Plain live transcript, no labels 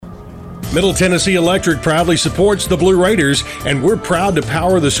Middle Tennessee Electric proudly supports the Blue Raiders, and we're proud to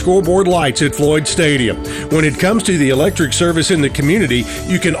power the scoreboard lights at Floyd Stadium. When it comes to the electric service in the community,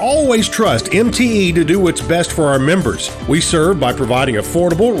 you can always trust MTE to do what's best for our members. We serve by providing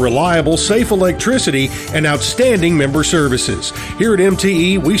affordable, reliable, safe electricity and outstanding member services. Here at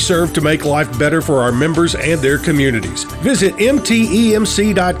MTE, we serve to make life better for our members and their communities. Visit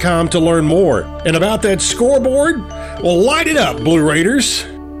MTEMC.com to learn more. And about that scoreboard, well, light it up, Blue Raiders.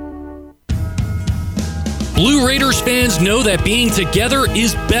 Blue Raiders fans know that being together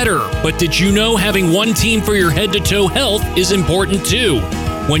is better, but did you know having one team for your head-to-toe health is important too?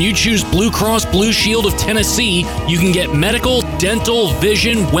 When you choose Blue Cross Blue Shield of Tennessee, you can get medical, dental,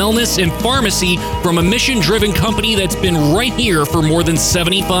 vision, wellness, and pharmacy from a mission-driven company that's been right here for more than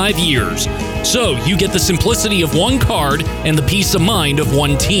 75 years. So you get the simplicity of one card and the peace of mind of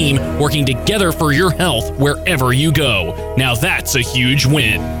one team working together for your health wherever you go. Now that's a huge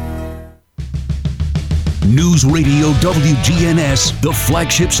win. News Radio WGNS, the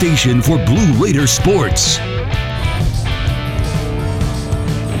flagship station for Blue Raider sports.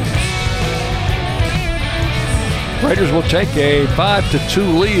 Raiders will take a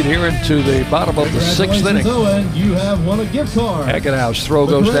 5-2 lead here into the bottom of the 6th inning. Owen, you have won a gift card. Heckenhouse throw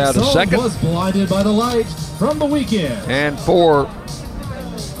goes down to second. Was blinded by the light from the weekend. And for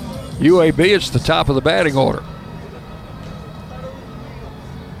UAB, it's the top of the batting order.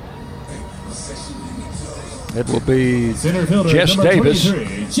 It will be Jess Davis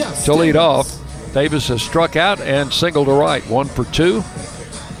to lead off. Davis has struck out and singled to right. 1 for 2.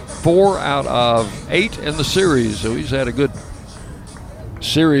 4 out of 8 in the series. So he's had a good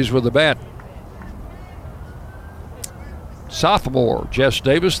series with the bat. Sophomore Jess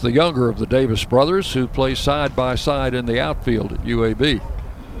Davis, the younger of the Davis brothers, who play side by side in the outfield at UAB.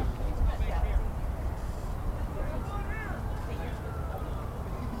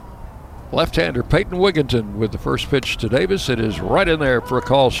 Left-hander Peyton Wigginton with the first pitch to Davis. It is right in there for a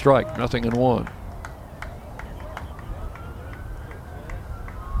call strike, 0-1.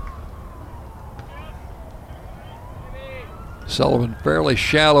 Sullivan fairly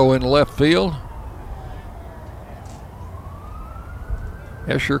shallow in left field.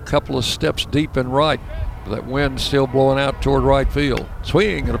 Escher a couple of steps deep in right. That wind still blowing out toward right field.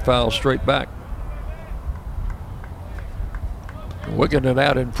 Swinging and a foul straight back. Wigginton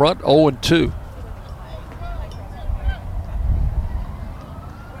out in front, 0-2.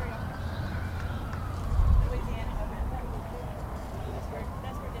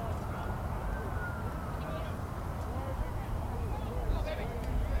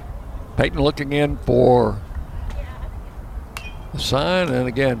 Peyton looking in for the sign, and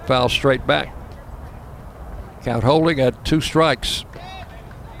again, foul straight back. Count holding at 2 strikes.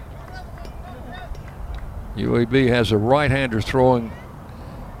 UAB has a right-hander throwing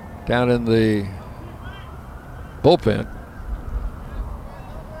down in the bullpen.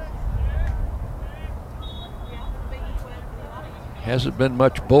 Hasn't been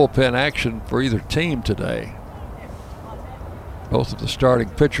much bullpen action for either team today. Both of the starting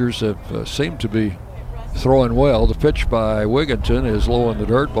pitchers have seemed to be throwing well. The pitch by Wigginton is low in the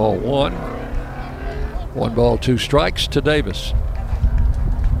dirt, ball 1. 1 ball, 2 strikes to Davis.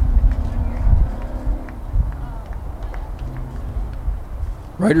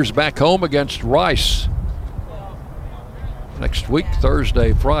 Raiders back home against Rice next week,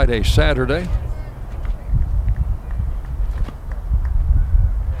 Thursday, Friday, Saturday.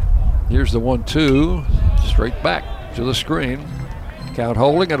 Here's the 1-2, straight back to the screen. Count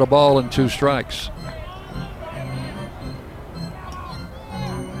holding at a ball and 2 strikes.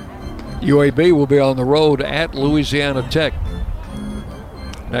 UAB will be on the road at Louisiana Tech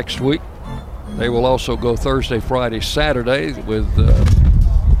next week. They will also go Thursday, Friday, Saturday with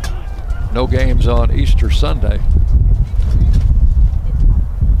no games on Easter Sunday.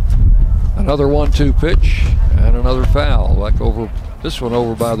 Another 1-2 pitch and another foul, like over this one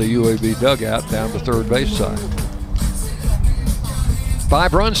over by the UAB dugout down the third base side.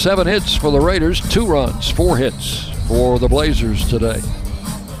 5 runs, 7 hits for the Raiders, 2 runs, 4 hits for the Blazers today.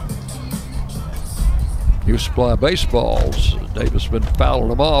 New Supply baseballs. Davis been fouling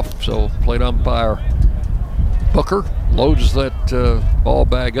them off, so plate umpire Booker loads that ball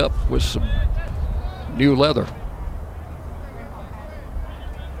bag up with some new leather.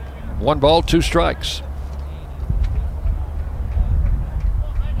 1 ball, 2 strikes.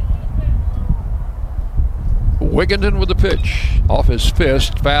 Wigginton with the pitch. Off his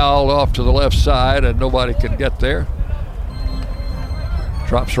fist, fouled off to the left side, and nobody can get there.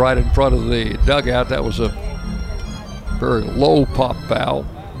 Drops right in front of the dugout. That was a very low pop foul.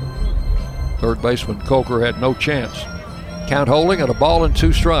 Third baseman Coker had no chance. Count holding at a ball and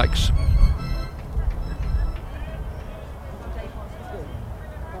 2 strikes.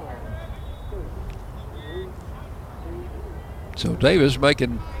 So Davis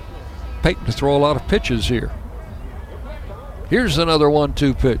making Peyton to throw a lot of pitches here. Here's another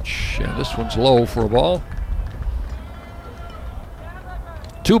 1-2 pitch, and this one's low for a ball.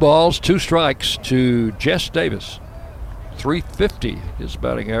 2 balls, 2 strikes to Jess Davis. .350 his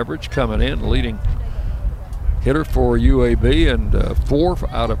batting average coming in, leading hitter for UAB, and 4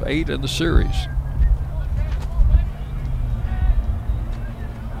 out of 8 in the series.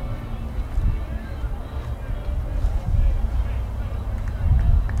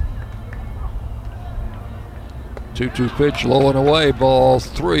 Two-two pitch, low and away, ball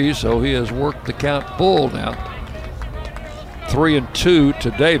 3, so he has worked the count full now. 3-2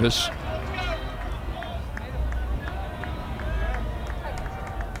 to Davis.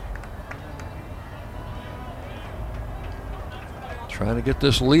 Trying to get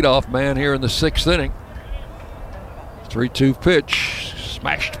this leadoff man here in the 6th inning. 3-2 pitch,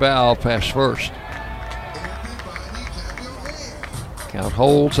 smashed foul past first. Count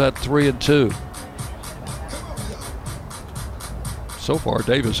holds at 3-2. So far,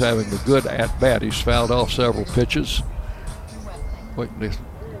 Davis having a good at-bat. He's fouled off several pitches. Waiting to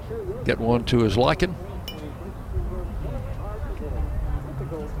get one to his liking.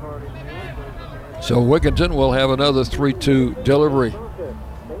 So Wigginton will have another 3-2 delivery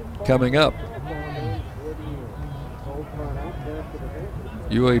coming up.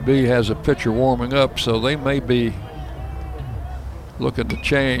 UAB has a pitcher warming up, so they may be looking to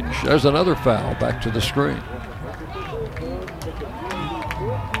change. There's another foul back to the screen.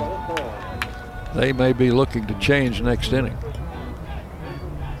 They may be looking to change next inning.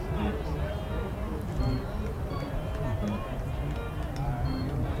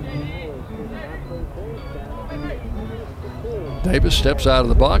 Davis steps out of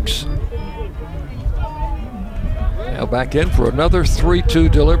the box. Now back in for another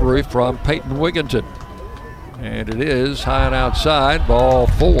 3-2 delivery from Peyton Wigginton. And it is high and outside, ball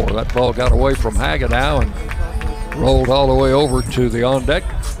 4. That ball got away from Hagenow and rolled all the way over to the on-deck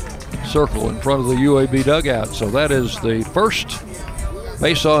circle in front of the UAB dugout. So that is the first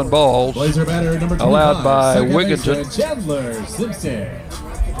base on balls allowed by Wigginton. Chandler Simpson.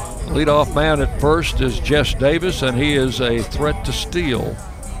 Leadoff man at first is Jess Davis, and he is a threat to steal.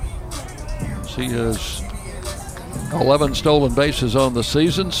 He has 11 stolen bases on the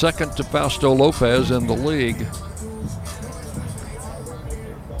season, second to Fausto Lopez in the league.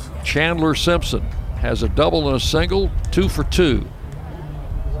 Chandler Simpson has a double and a single, 2 for 2.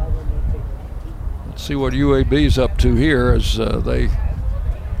 Let's see what UAB's up to here, as they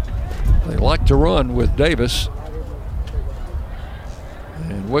like to run with Davis.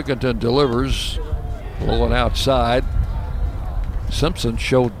 And Wigginton delivers, blowing outside. Simpson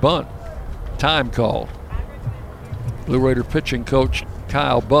showed bunt. Time called. Blue Raider pitching coach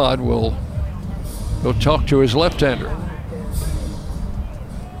Kyle Budd will go talk to his left-hander.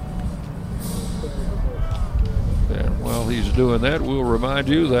 And while he's doing that, we'll remind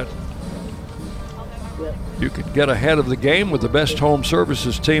you that you can get ahead of the game with the best home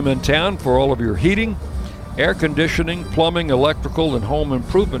services team in town for all of your heating, air conditioning, plumbing, electrical, and home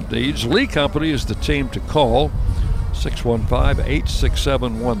improvement needs. Lee Company is the team to call.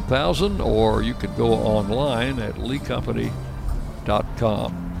 615-867-1000, or you can go online at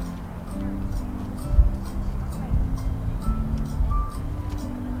leecompany.com.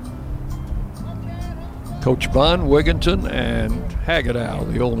 Coach Bunn, Wigginton, and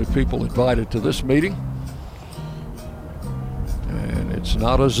Hagenow, the only people invited to this meeting. And it's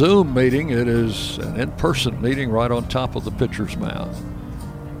not a Zoom meeting, it is an in-person meeting right on top of the pitcher's mound.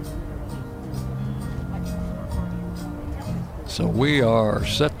 So we are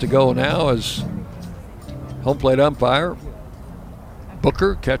set to go now as home plate umpire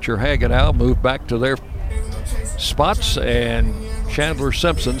Booker, catcher Hagenow move back to their spots, and Chandler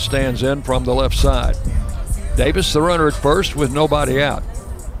Simpson stands in from the left side. Davis, the runner at first, with nobody out.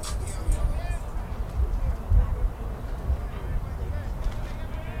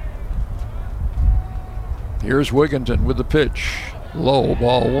 Here's Wigginton with the pitch. Low,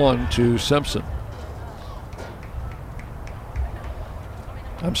 ball 1 to Simpson.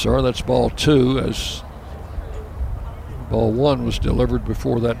 I'm sorry, that's ball 2, as ball 1 was delivered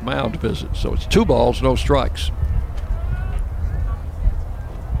before that mound visit. So it's 2 balls, no strikes.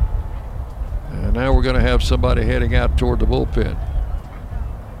 And now we're going to have somebody heading out toward the bullpen.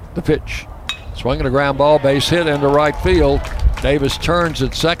 The pitch. Swinging a ground ball, base hit into right field. Davis turns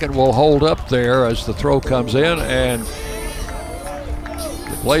at second, will hold up there as the throw comes in, and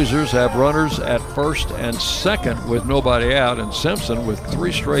the Blazers have runners at first and second with nobody out, and Simpson with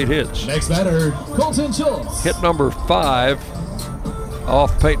 3 straight hits. Next batter, Colton Schultz. Hit number 5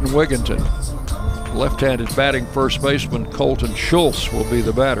 off Peyton Wigginton. Left-handed batting first baseman Colton Schultz will be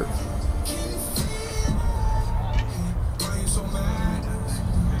the batter.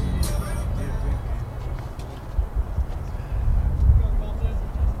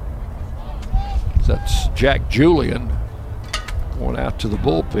 That's Jack Julian going out to the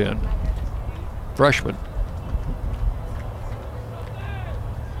bullpen, freshman.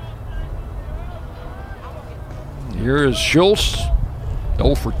 Here is Schultz,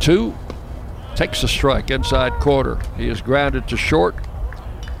 0 for 2. Takes a strike inside corner. He is grounded to short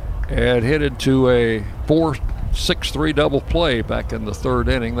and hit into a 4-6-3 double play back in the third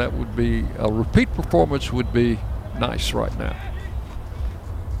inning. That would be a repeat performance, would be nice right now.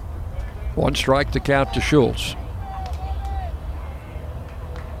 1 strike to count to Schultz.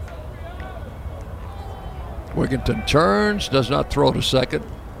 Wigginton turns, does not throw to second.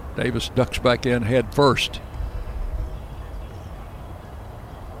 Davis ducks back in head first.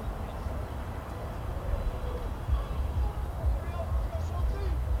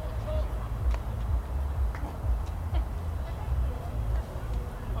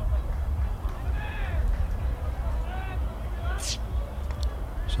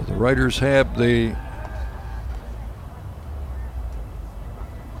 So the Raiders have it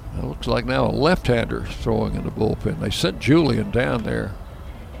looks like now a left-hander throwing in the bullpen. They sent Julian down there,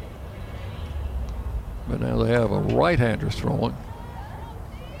 but now they have a right-hander throwing.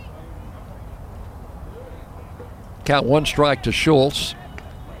 Count 1 strike to Schultz.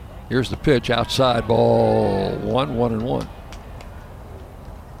 Here's the pitch, outside, ball 1, 1-1.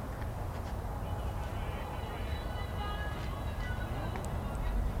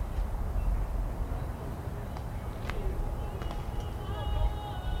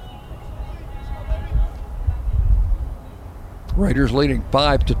 Raiders leading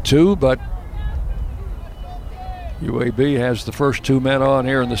 5-2, but UAB has the first 2 men on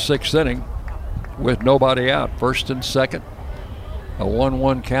here in the 6th inning with nobody out. First and second, a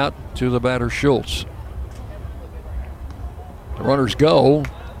 1-1 count to the batter Schultz. The runners go.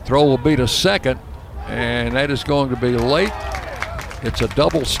 Throw will be to second, and that is going to be late. It's a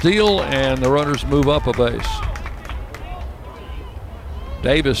double steal, and the runners move up a base.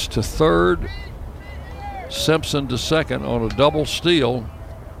 Davis to third. Simpson to second on a double steal.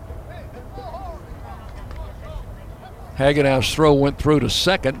 Hagenau's throw went through to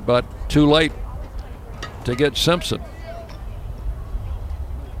second, but too late to get Simpson.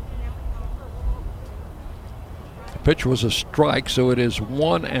 The pitch was a strike, so it is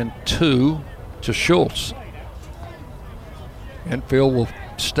 1-2 to Schultz. Enfield will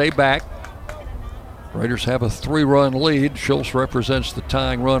stay back. Raiders have a 3-run lead. Schultz represents the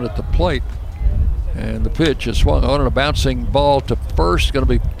tying run at the plate. And the pitch is swung on, and a bouncing ball to first, going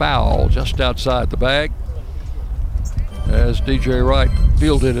to be foul just outside the bag as DJ Wright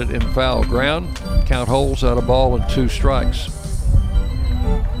fielded it in foul ground. Count holds out a ball and 2 strikes.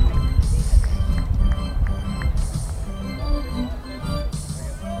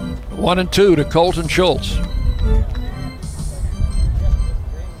 One and 2 to Colton Schultz.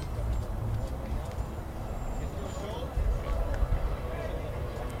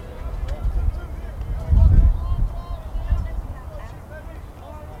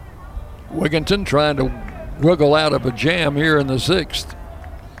 Wigginton trying to wiggle out of a jam here in the 6th.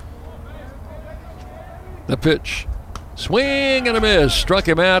 The pitch. Swing and a miss. Struck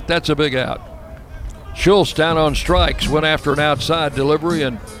him out. That's a big out. Schultz down on strikes. Went after an outside delivery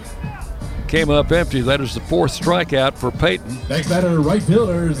and came up empty. That is the 4th strikeout for Peyton. Next batter, right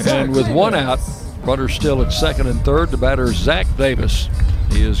fielder, Zach And with Davis. 1 out, runners still at second and third. The batter is Zach Davis.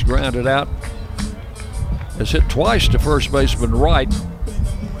 He is grounded out. Has hit twice to first baseman Wright.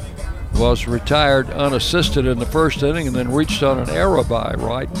 Was retired unassisted in the first inning and then reached on an error by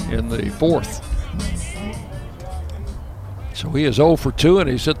Wright in the 4th. So he is 0 for 2, and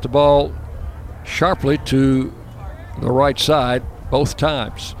he's hit the ball sharply to the right side both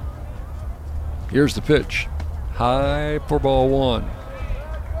times. Here's the pitch. High for ball 1.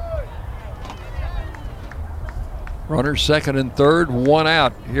 Runners second and third, 1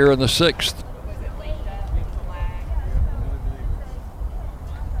 out here in the 6th.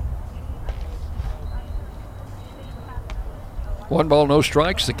 One ball, no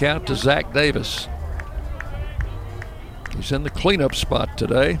strikes. The count to Zach Davis. He's in the cleanup spot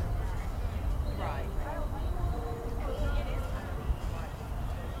today.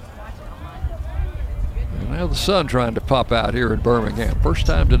 And now the sun trying to pop out here in Birmingham. First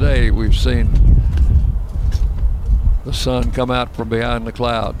time today we've seen the sun come out from behind the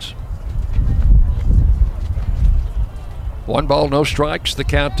clouds. One ball, no strikes. The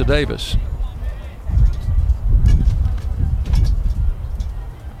count to Davis.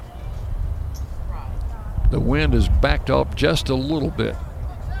 The wind has backed off just a little bit.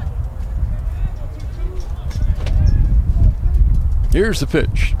 Here's the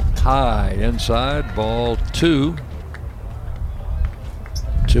pitch. High inside, ball 2.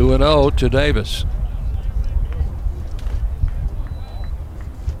 2-0 to Davis.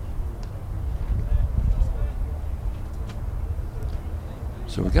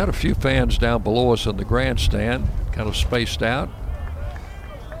 So we got a few fans down below us in the grandstand, kind of spaced out,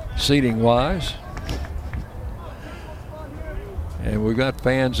 seating wise. And we've got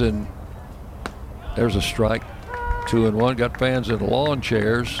fans in, there's a strike, 2-1. Got fans in lawn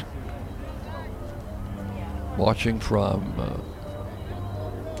chairs watching from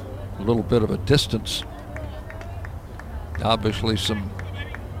a little bit of a distance. Obviously some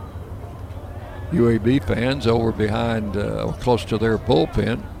UAB fans over behind, close to their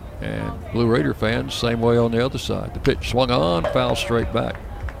bullpen, and Blue Raider fans same way on the other side. The pitch swung on, foul straight back.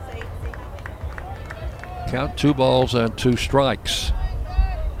 Count 2 balls and 2 strikes.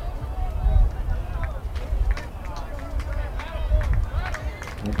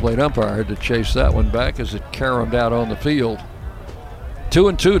 The plate umpire had to chase that one back as it caromed out on the field.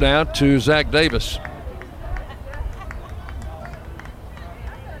 2-2 now to Zach Davis.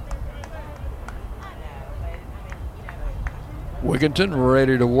 Wigginton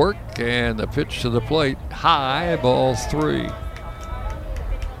ready to work, and the pitch to the plate, high, ball 3.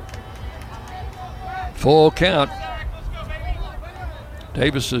 Full count.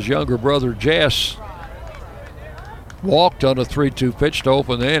 Davis's younger brother Jess walked on a 3-2 pitch to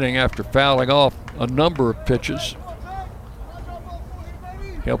open the inning after fouling off a number of pitches,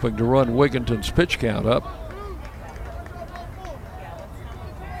 helping to run Wigginton's pitch count up.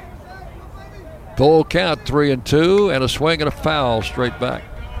 Full count, 3-2, and a swing and a foul straight back.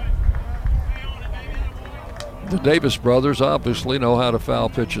 The Davis brothers obviously know how to foul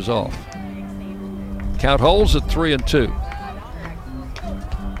pitches off. Count holds at 3-2.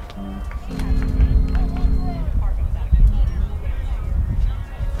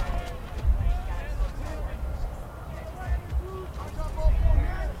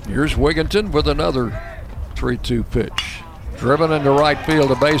 Here's Wigginton with another 3-2 pitch. Driven into right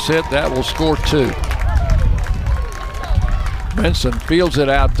field, a base hit. That will score 2. Benson fields it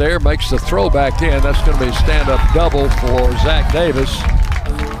out there, makes the throw back in. That's going to be a stand-up double for Zach Davis.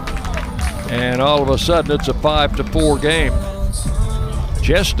 And all of a sudden, it's a 5-4 game.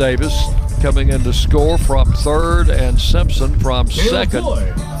 Jess Davis coming in to score from third, and Simpson from second.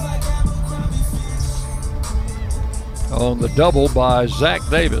 On the double by Zach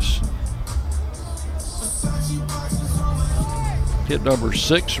Davis. Hit number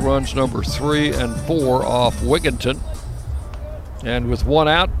 6, runs number 3 and 4 off Wigginton. And with 1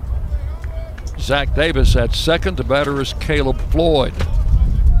 out, Zach Davis at second. The batter is Caleb Floyd,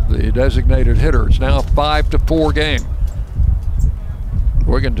 the designated hitter. It's now a 5-4 game.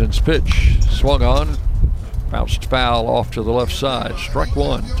 Wigginton's pitch swung on, bounced foul off to the left side. Strike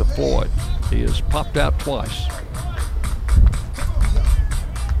 1 to Floyd. He has popped out twice.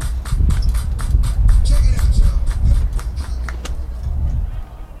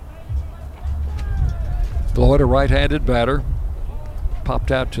 Floyd, a right-handed batter, popped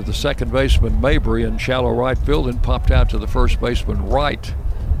out to the second baseman Mabry in shallow right field and popped out to the first baseman Wright.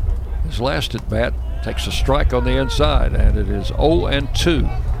 His last at bat takes a strike on the inside, and it is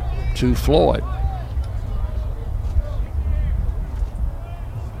 0-2 to Floyd.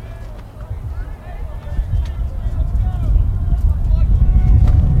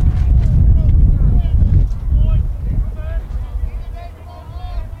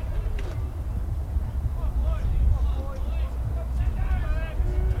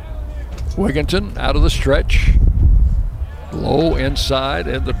 Wigginton out of the stretch, low inside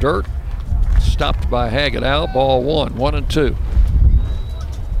in the dirt, stopped by Hagenow. Ball 1, 1-2.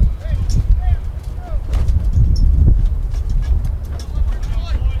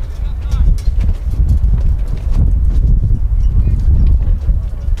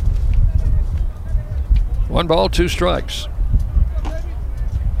 One ball, 2 strikes.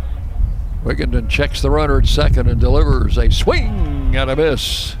 Wigginton checks the runner at second and delivers a swing and a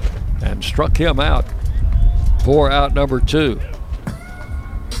miss, and struck him out for out number 2.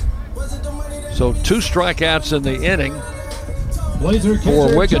 So 2 strikeouts in the inning for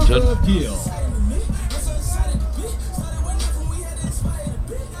Wigginton.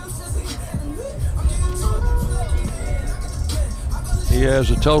 He has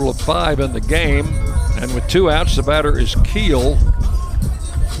a total of 5 in the game, and with 2 outs, the batter is Keel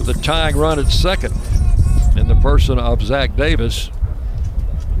with a tying run at second in the person of Zach Davis.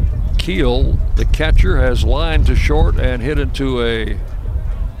 Keel, the catcher, has lined to short and hit into a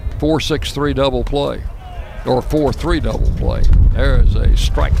 4-6-3 double play. or 4-3 double play. There is a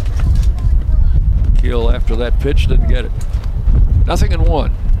strike. Kill after that pitch, didn't get it.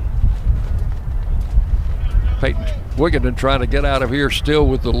 0-1. Peyton Wigginton trying to get out of here still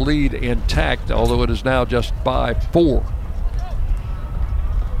with the lead intact, although it is now just by 4.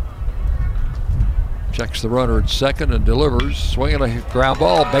 Checks the runner at second and delivers. Swinging a ground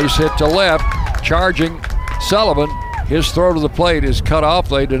ball, base hit to left. Charging Sullivan. His throw to the plate is cut off.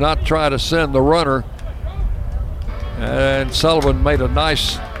 They did not try to send the runner. And Sullivan made a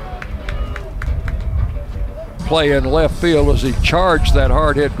nice play in left field as he charged that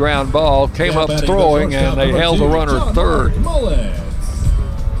hard hit ground ball. Came up throwing, and they held the runner at third.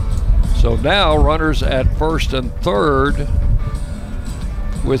 So now runners at first and third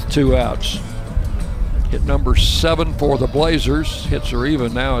with 2 outs. Hit number 7 for the Blazers. Hits are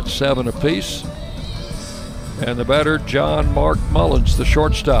even now at 7 apiece. And the batter, John Mark Mullins, the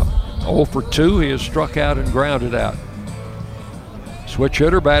shortstop. 0 for 2. He has struck out and grounded out. Switch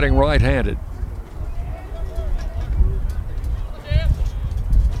hitter batting right-handed.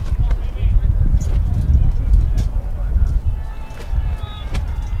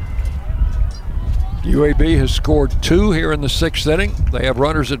 UAB has scored 2 here in the 6th inning. They have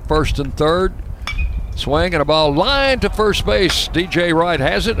runners at first and third. Swing and a ball line to first base. DJ Wright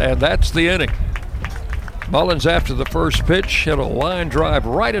has it, and that's the inning. Mullins, after the first pitch, hit a line drive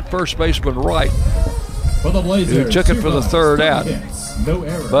right at first baseman Wright, For the Blazers, who took it for the third out. No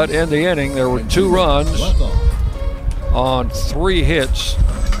errors. But in the inning, there were 2 runs on 3 hits.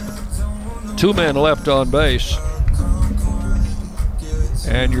 2 men left on base.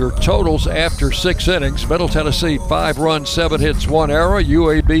 And your totals after 6 innings: Middle Tennessee 5 runs, 7 hits, 1 error.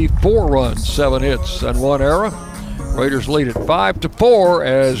 UAB 4 runs, 7 hits, and 1 error. Raiders lead at 5-4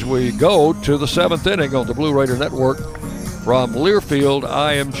 as we go to the 7th inning on the Blue Raider Network from Learfield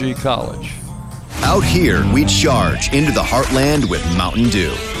IMG College. Out here, we charge into the heartland with Mountain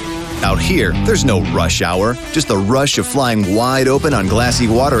Dew. Out here, there's no rush hour, just the rush of flying wide open on glassy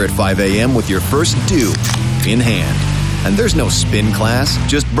water at 5 a.m. with your first dew in hand. And there's no spin class,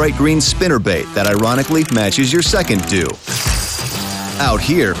 just bright green spinnerbait that ironically matches your second dew. Out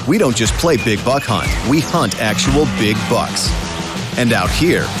here, we don't just play big buck hunt, we hunt actual big bucks. And out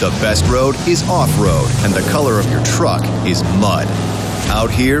here, the best road is off-road, and the color of your truck is mud.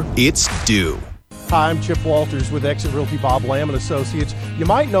 Out here, it's dew. Hi, I'm Chip Walters with Exit Realty Bob Lamb & Associates. You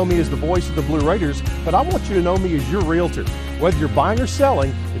might know me as the voice of the Blue Raiders, but I want you to know me as your realtor. Whether you're buying or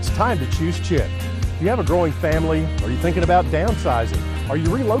selling, it's time to choose Chip. Do you have a growing family? Are you thinking about downsizing? Are you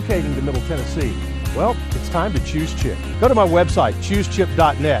relocating to Middle Tennessee? Well, it's time to choose Chip. Go to my website,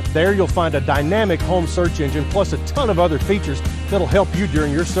 choosechip.net. There you'll find a dynamic home search engine plus a ton of other features that'll help you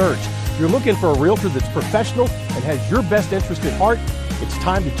during your search. If you're looking for a realtor that's professional and has your best interest at heart, it's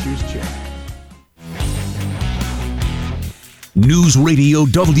time to choose Chip. News Radio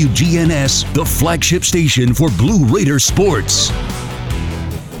WGNS, the flagship station for Blue Raider sports.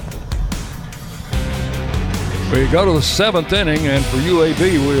 We go to the 7th inning, and for UAB,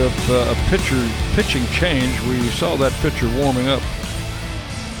 we have a pitching change. We saw that pitcher warming up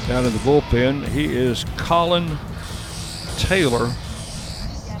down in the bullpen. He is Colin Taylor,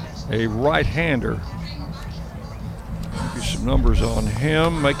 a right-hander. Give you some numbers on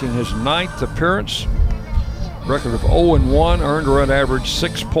him, making his 9th appearance. Record of 0-1, earned run average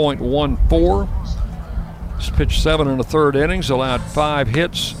 6.14. He's pitched 7 1/3 innings, allowed 5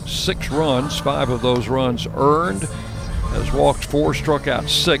 hits, 6 runs, 5 of those runs earned. Has walked 4, struck out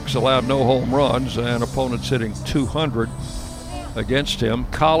 6, allowed no home runs, and opponents hitting .200 against him.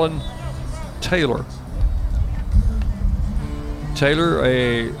 Colin Taylor. Taylor,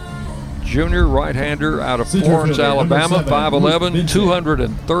 a junior right-hander out of Florence, Alabama, 5'11",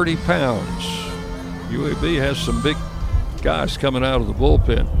 230 pounds. UAB has some big guys coming out of the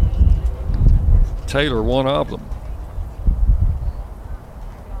bullpen. Taylor, one of them.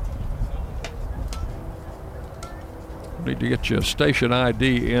 Need to get you a station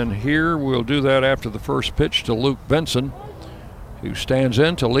ID in here. We'll do that after the first pitch to Luke Benson, who stands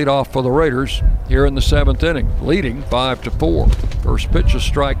in to lead off for the Raiders here in the 7th inning, leading 5-4. First pitch, a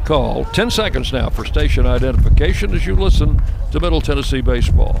strike call. 10 seconds now for station identification as you listen to Middle Tennessee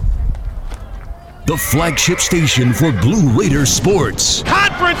baseball. The flagship station for Blue Raider sports.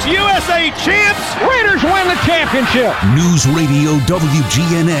 Conference USA champs. Raiders win the championship. News Radio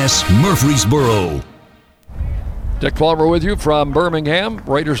WGNS Murfreesboro. Dick Plummer with you from Birmingham.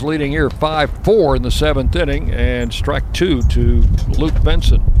 Raiders leading here 5-4 in the 7th inning, and strike 2 to Luke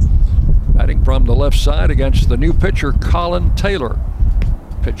Benson. Batting from the left side against the new pitcher, Colin Taylor.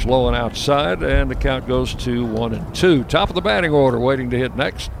 Pitch low and outside, and the count goes to 1-2. Top of the batting order, waiting to hit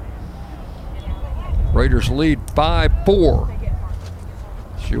next. Raiders lead 5-4.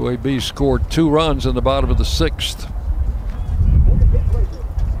 UAB scored 2 runs in the bottom of the 6th.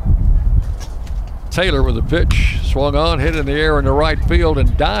 Taylor with a pitch, swung on, hit in the air in the right field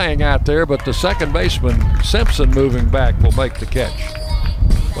and dying out there, but the second baseman, Simpson, moving back, will make the catch.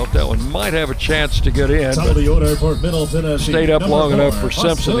 Thought that one might have a chance to get in, Top of the order for Middle Tennessee. Stayed up long 4, enough for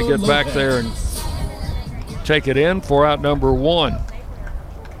Simpson to get back there and take it in for out number 1.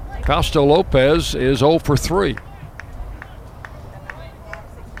 Fausto Lopez is 0 for 3.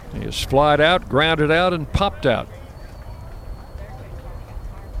 He is flied out, grounded out, and popped out.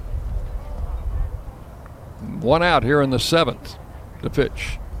 1 out here in the 7th. The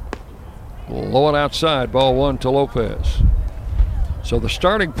pitch. Low and outside, ball 1 to Lopez. So the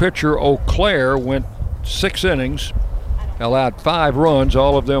starting pitcher, Eau Claire, went 6 innings, allowed 5 runs.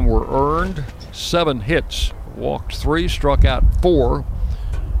 All of them were earned. 7 hits, walked 3, struck out 4,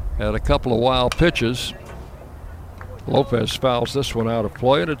 had a couple of wild pitches. Lopez fouls this one out of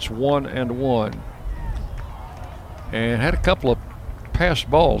play, and it's 1-1. And had a couple of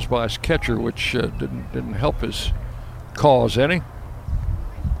passed balls by his catcher, which didn't help his cause any.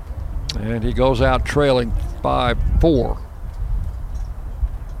 And he goes out trailing 5-4.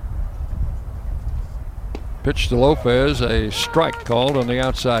 Pitch to Lopez, a strike called on the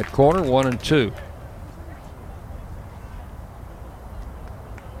outside corner, 1-2.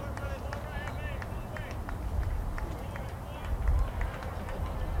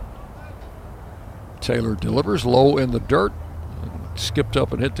 Taylor delivers low in the dirt. Skipped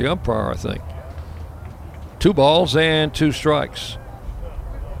up and hit the umpire, I think. 2 balls and 2 strikes.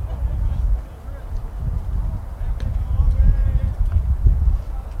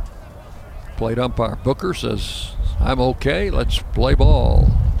 Plate umpire Booker says, "I'm okay, let's play ball."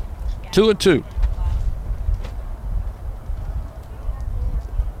 2-2.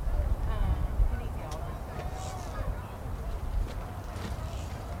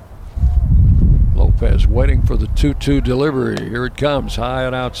 Lopez waiting for the 2-2 delivery. Here it comes, high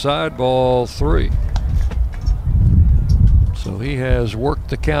and outside, ball 3. So he has worked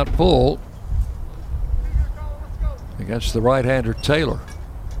the count full against the right-hander Taylor.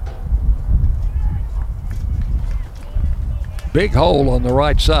 Big hole on the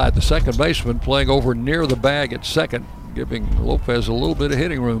right side. The second baseman playing over near the bag at second, giving Lopez a little bit of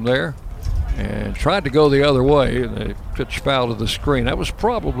hitting room there. And tried to go the other way, and the pitch foul to the screen. That was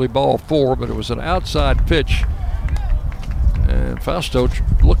probably ball 4, but it was an outside pitch. And Fausto,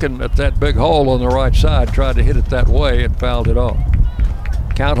 looking at that big hole on the right side, tried to hit it that way and fouled it off.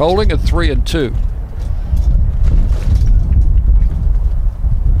 Count holding at 3-2.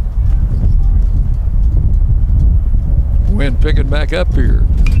 Wind picking back up here.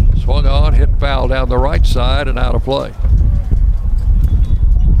 Swung on, hit foul down the right side and out of play.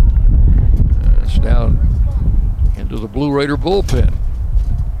 It's down into the Blue Raider bullpen.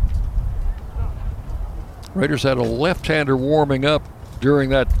 Raiders had a left-hander warming up during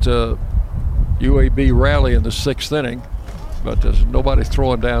that UAB rally in the 6th inning, but there's nobody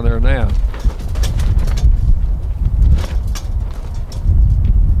throwing down there now.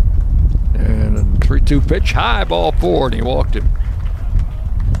 And a 3-2 pitch, high, ball 4, and he walked him.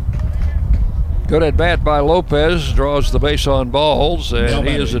 Good at bat by Lopez, draws the base on balls, and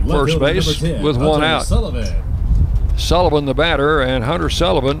he is at first base with 1 out. Sullivan the batter, and Hunter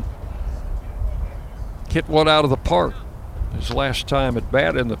Sullivan hit one out of the park. His last time at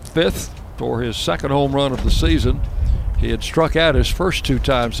bat in the 5th for his 2nd home run of the season. He had struck out his first 2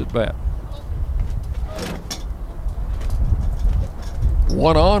 times at bat.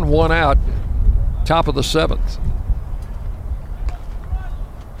 1 on, 1 out, top of the 7th.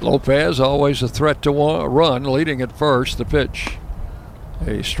 Lopez, always a threat to run, leading at first. The pitch.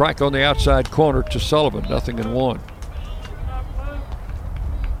 A strike on the outside corner to Sullivan, 0-1.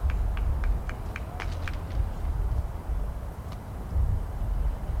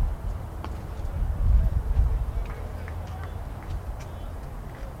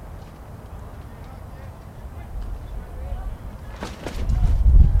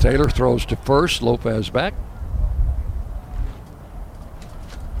 Taylor throws to first, Lopez back.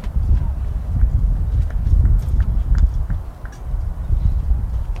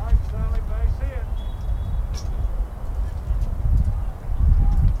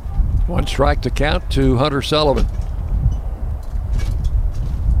 One strike to count to Hunter Sullivan.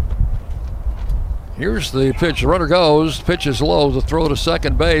 Here's the pitch. The runner goes. Pitch is low. The throw to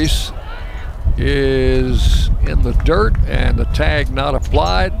second base is in the dirt, and the tag not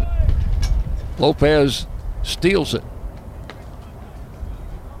applied. Lopez steals it.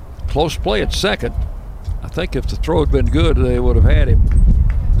 Close play at second. I think if the throw had been good, they would have had him.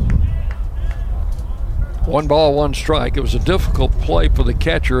 1 ball, 1 strike. It was a difficult play for the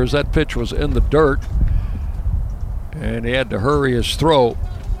catcher as that pitch was in the dirt, and he had to hurry his throw.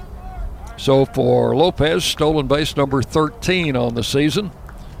 So for Lopez, stolen base number 13 on the season.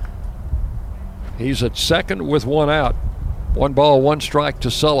 He's at second with 1 out. 1 ball, 1 strike to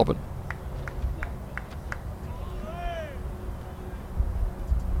Sullivan.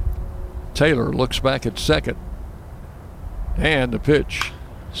 Taylor looks back at second. And the pitch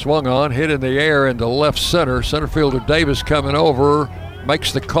swung on, hit in the air into left center. Center fielder Davis coming over,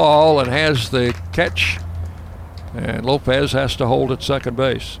 makes the call and has the catch. And Lopez has to hold at second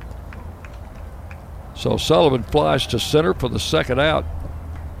base. So Sullivan flies to center for the second out.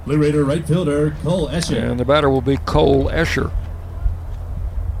 Blue Raider right fielder Cole Escher. And the batter will be Cole Escher.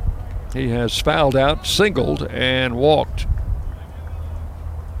 He has fouled out, singled, and walked.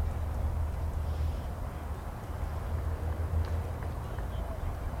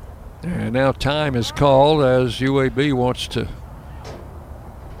 And now time is called as UAB wants to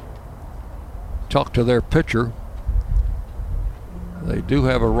talk to their pitcher. They do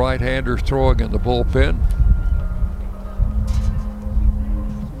have a right-hander throwing in the bullpen.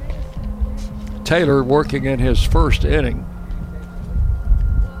 Taylor working in his first inning.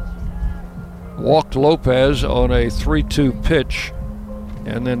 Walked Lopez on a 3-2 pitch,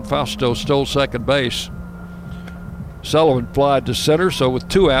 and then Fausto stole second base. Sullivan flied to center, so with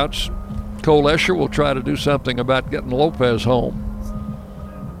 2 outs, Cole Escher will try to do something about getting Lopez home.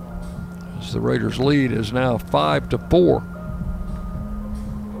 As the Raiders' lead is now 5-4.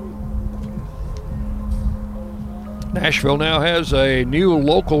 Nashville now has a new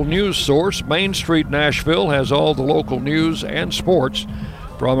local news source. Main Street Nashville has all the local news and sports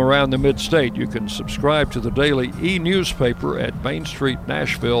from around the mid-state. You can subscribe to the daily e-newspaper at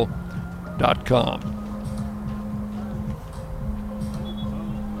mainstreetnashville.com.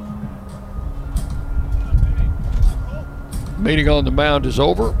 Meeting on the mound is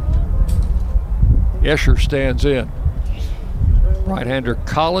over. Escher stands in. Right-hander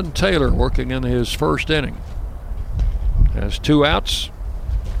Colin Taylor working in his first inning. Has 2 outs.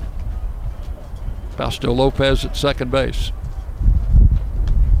 Fausto Lopez at second base.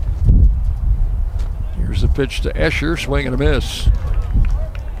 Here's the pitch to Escher, swing and a miss.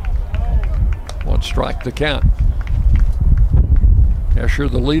 1 strike the count.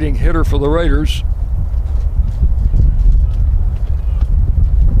 Escher, the leading hitter for the Raiders.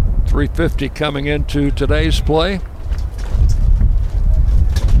 .350 coming into today's play.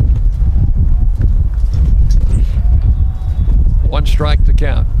 One strike to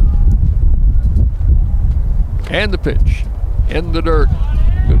count. And the pitch in the dirt.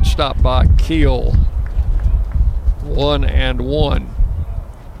 Good stop by Keel. 1-1.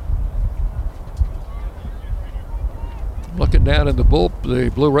 Looking down in the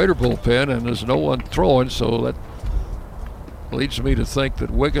Blue Raider bullpen, and there's no one throwing, so that leads me to think that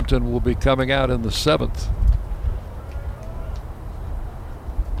Wigginton will be coming out in the 7th.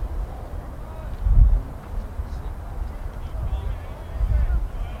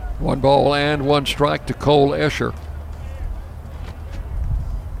 One ball and 1 strike to Cole Escher.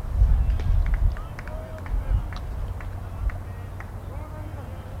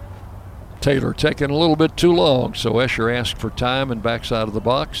 Taylor taking a little bit too long, so Escher asked for time and backs out of the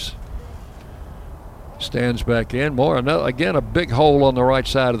box. Stands back in. Again, a big hole on the right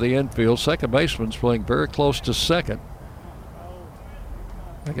side of the infield. Second baseman's playing very close to second.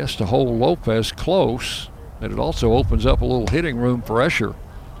 I guess to hold Lopez close, and it also opens up a little hitting room for Escher.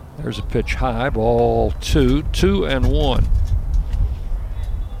 There's a pitch high, ball 2, 2-1.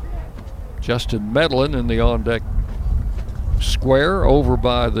 Justin Medlin in the on-deck square over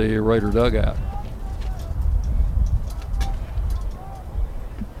by the Raider dugout.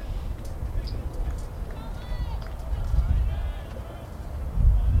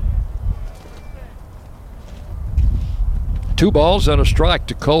 Two balls and a strike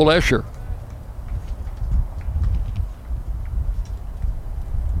to Cole Escher.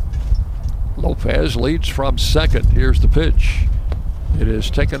 Lopez leads from second. Here's the pitch. It is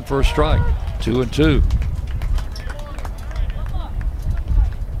taken for a strike. 2-2.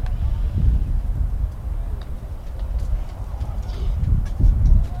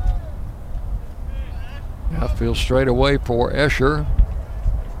 Outfield straight away for Escher.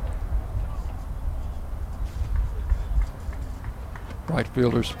 Right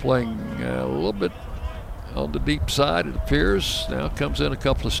fielder's playing a little bit on the deep side, it appears. Now comes in a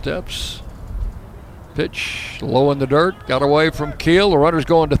couple of steps. Pitch low in the dirt, got away from Keel. The runner's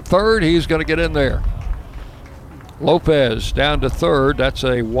going to third. He's going to get in there. Lopez down to third. That's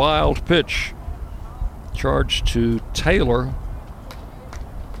a wild pitch. Charge to Taylor.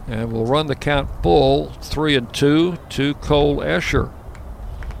 And we'll run the count full, 3-2 to Cole Escher.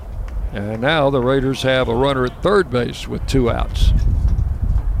 And now the Raiders have a runner at third base with 2 outs.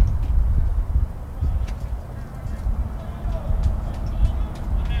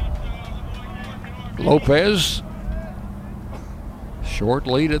 Lopez, short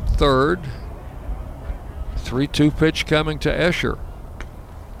lead at third. 3-2 pitch coming to Escher.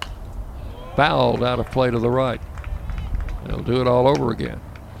 Fouled out of play to the right. They'll do it all over again.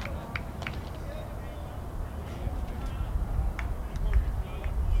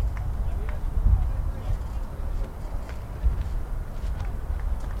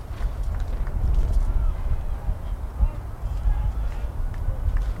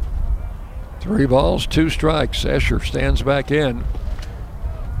 Three balls, 2 strikes. Escher stands back in.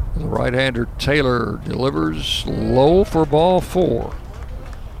 The right-hander Taylor delivers low for ball 4.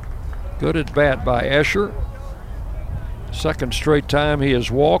 Good at bat by Escher. Second straight time he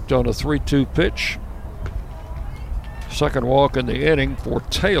has walked on a 3-2 pitch. Second walk in the inning for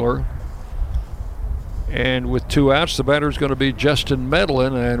Taylor. And with 2 outs, the batter is going to be Justin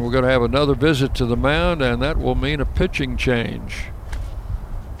Medlin, and we're going to have another visit to the mound, and that will mean a pitching change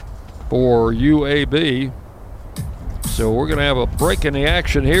for UAB. So we're going to have a break in the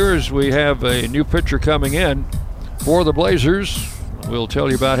action here as we have a new pitcher coming in for the Blazers. We'll tell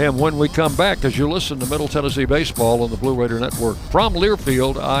you about him when we come back as you listen to Middle Tennessee Baseball on the Blue Raider Network from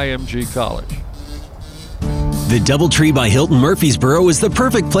Learfield IMG College. The DoubleTree by Hilton Murfreesboro is the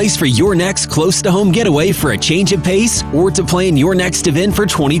perfect place for your next close-to-home getaway for a change of pace or to plan your next event for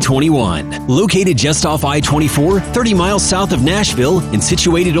 2021. Located just off I-24, 30 miles south of Nashville, and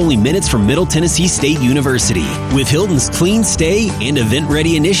situated only minutes from Middle Tennessee State University. With Hilton's clean stay and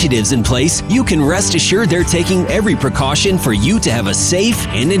event-ready initiatives in place, you can rest assured they're taking every precaution for you to have a safe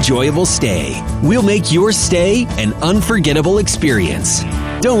and enjoyable stay. We'll make your stay an unforgettable experience.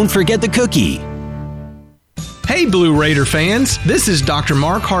 Don't forget the cookie. Hey Blue Raider fans, this is Dr.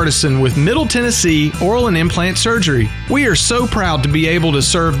 Mark Hardison with Middle Tennessee Oral and Implant Surgery. We are so proud to be able to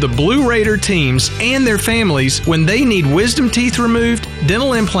serve the Blue Raider teams and their families when they need wisdom teeth removed,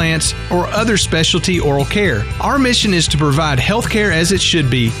 dental implants, or other specialty oral care. Our mission is to provide health care as it should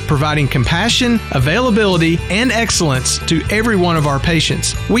be, providing compassion, availability, and excellence to every one of our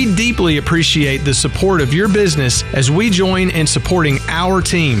patients. We deeply appreciate the support of your business as we join in supporting our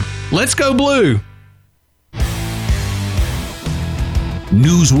team. Let's go Blue!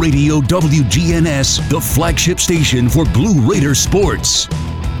 News Radio WGNS, the flagship station for Blue Raider sports.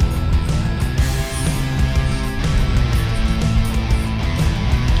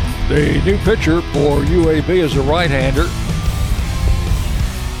 The new pitcher for UAB is a right-hander,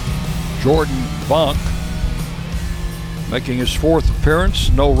 Jordan Bonk, making his 4th appearance.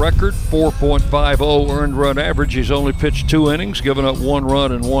 No record, 4.50 earned run average. He's only pitched 2 innings, given up 1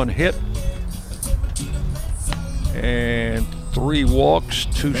 run and 1 hit. And 3 walks,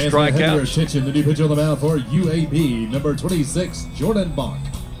 2 strikeouts. Attention, the new pitcher on the mound for UAB, number 26, Jordan Bonk.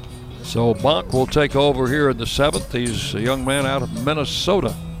 So Bonk will take over here in the 7th. He's a young man out of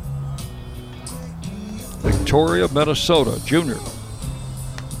Minnesota. Victoria, Minnesota, junior.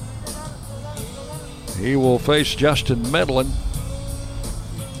 He will face Justin Medlin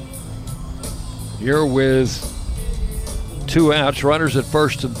here with 2 outs, runners at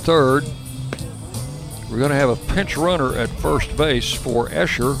first and third. We're going to have a pinch runner at first base for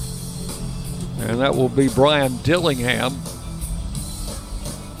Escher, and that will be Brian Dillingham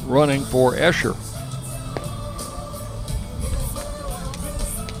running for Escher.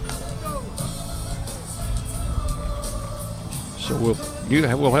 So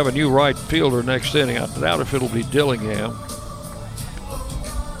we'll have a new right fielder next inning. I doubt if it'll be Dillingham,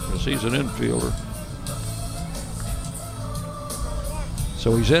 because he's an infielder.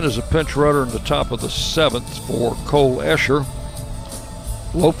 So he's in as a pinch runner in the top of the 7th for Cole Escher.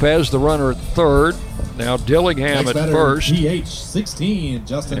 Lopez, the runner at third. Now Dillingham at first. PH 16,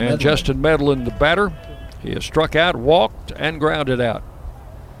 Justin Medlin. And Justin Medlin, the batter. He has struck out, walked, and grounded out.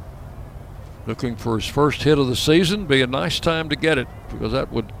 Looking for his first hit of the season. Be a nice time to get it, because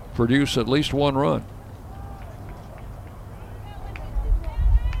that would produce at least 1 run.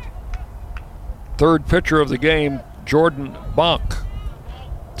 Third pitcher of the game, Jordan Bonk.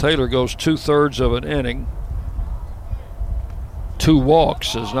 Taylor goes 2/3 of an inning. 2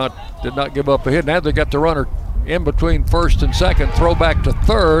 walks, did not give up a hit. Now they got the runner in between first and second. Throw back to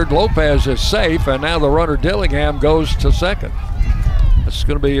third. Lopez is safe, and now the runner Dillingham goes to second. It's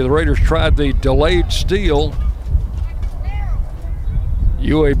going to be, the Raiders tried the delayed steal.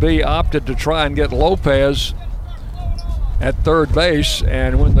 UAB opted to try and get Lopez at third base,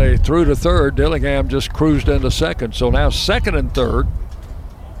 and when they threw to third, Dillingham just cruised into second. So now second and third.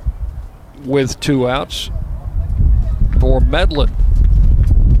 with 2 outs for Medlin.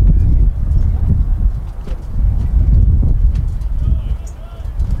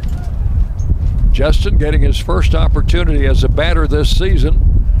 Justin getting his first opportunity as a batter this season.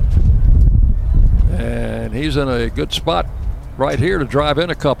 And he's in a good spot right here to drive in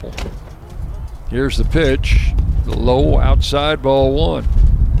a couple. Here's the pitch. The low outside, ball 1.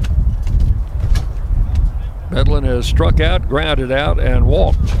 Medlin has struck out, grounded out, and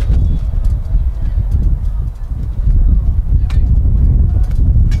walked.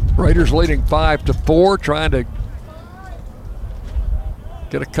 Raiders leading 5-4, trying to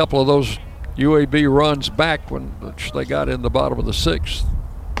get a couple of those UAB runs back when they got in the bottom of the 6th.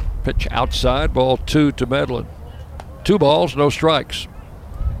 Pitch outside, ball 2 to Medlin. 2 balls, no strikes.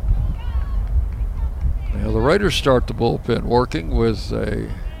 Now the Raiders start the bullpen working with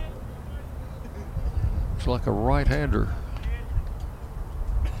it's like a right-hander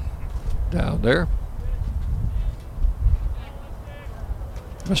down there.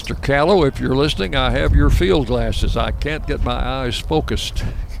 Mr. Callow, if you're listening, I have your field glasses. I can't get my eyes focused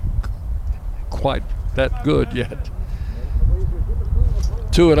quite that good yet.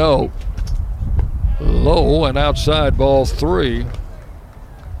 2-0. Low and outside, ball 3.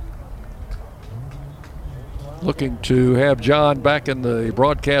 Looking to have John back in the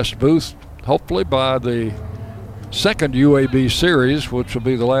broadcast booth, hopefully by the second UAB series, which will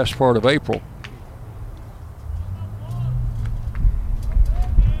be the last part of April.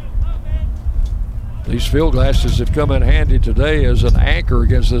 These field glasses have come in handy today as an anchor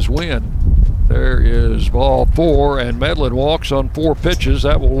against this wind. There is ball 4, and Medlin walks on 4 pitches.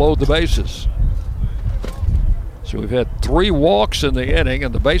 That will load the bases. So we've had 3 walks in the inning,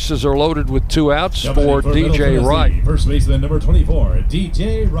 and the bases are loaded with 2 outs for DJ Wright. First baseman number 24,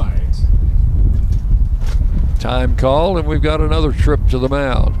 DJ Wright. Time call, and we've got another trip to the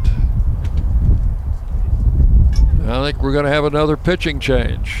mound. I think we're going to have another pitching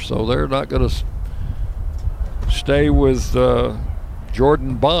change, so they're not going to stay with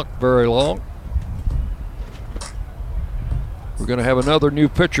Jordan Bonk very long. We're going to have another new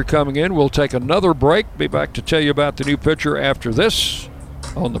pitcher coming in. We'll take another break. Be back to tell you about the new pitcher after this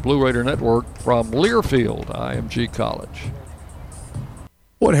on the Blue Raider Network from Learfield IMG College.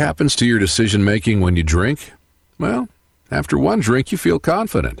 What happens to your decision-making when you drink? Well, after one drink, you feel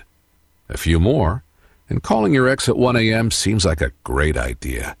confident. A few more, and calling your ex at 1 a.m. seems like a great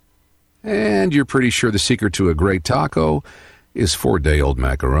idea. And you're pretty sure the secret to a great taco is 4-day-old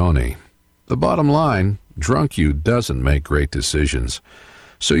macaroni. The bottom line, drunk you doesn't make great decisions.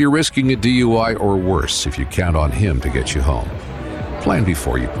 So you're risking a DUI or worse if you count on him to get you home. Plan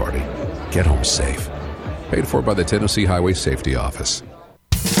before you party. Get home safe. Paid for by the Tennessee Highway Safety Office.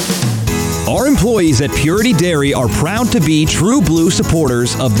 Our employees at Purity Dairy are proud to be true blue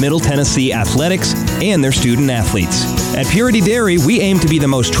supporters of Middle Tennessee athletics and their student athletes. At Purity Dairy, we aim to be the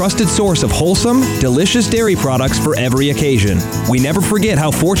most trusted source of wholesome, delicious dairy products for every occasion. We never forget how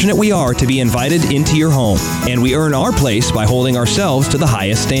fortunate we are to be invited into your home, and we earn our place by holding ourselves to the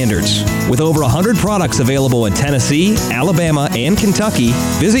highest standards. With over 100 products available in Tennessee, Alabama, and Kentucky,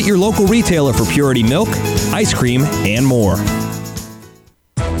 visit your local retailer for Purity milk, ice cream, and more.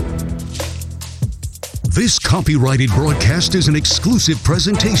 This copyrighted broadcast is an exclusive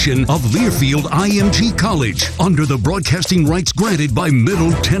presentation of Learfield IMG College under the broadcasting rights granted by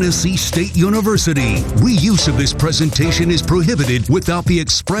Middle Tennessee State University. Reuse of this presentation is prohibited without the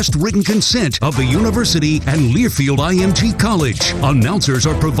expressed written consent of the university and Learfield IMG College. Announcers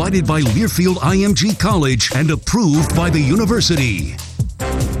are provided by Learfield IMG College and approved by the university.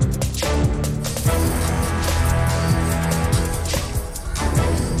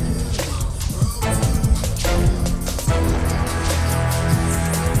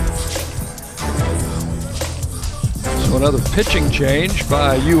 Another pitching change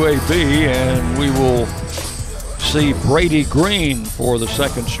by UAB, and we will see Brady Green for the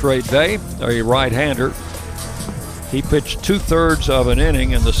second straight day, a right-hander. He pitched 2/3 of an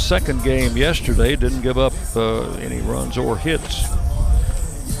inning in the second game yesterday, didn't give up any runs or hits.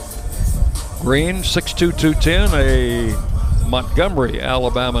 Green, 6'2", 210, a Montgomery,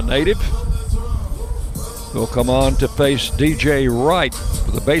 Alabama native. Will come on to face DJ Wright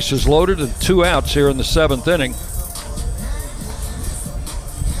with the bases loaded and 2 outs here in the 7th inning.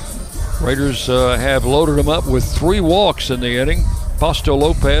 Raiders have loaded him up with 3 walks in the inning. Fausto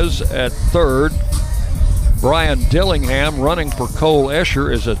Lopez at third. Brian Dillingham running for Cole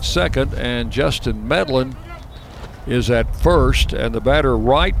Escher is at second, and Justin Medlin is at first. And the batter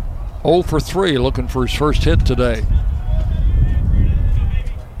Wright, 0 for 3, looking for his first hit today.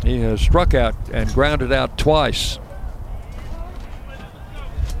 He has struck out and grounded out twice.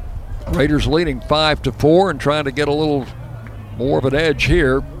 Raiders leading 5-4 and trying to get a little more of an edge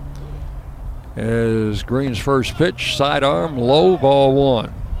here. As Green's first pitch, sidearm, low, ball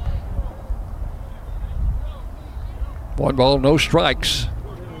one. 1 ball, no strikes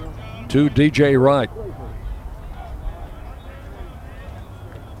to DJ Wright.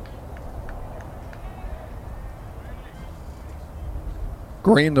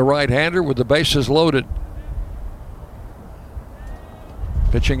 Green, the right-hander, with the bases loaded.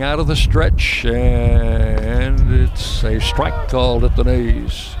 Pitching out of the stretch, and it's a strike called at the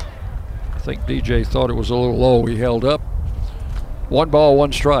knees. I think DJ thought it was a little low. He held up. 1 ball,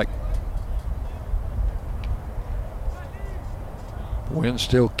 1 strike. Wind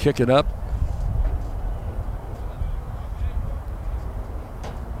still kicking up.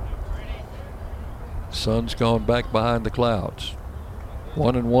 Sun's gone back behind the clouds.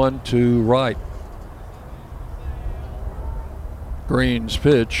 1-1 to Wright. Green's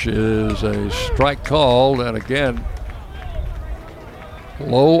pitch is a strike called, and again,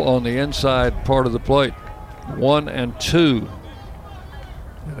 low on the inside part of the plate. 1-2.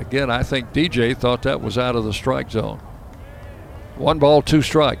 And again, I think DJ thought that was out of the strike zone. 1 ball, 2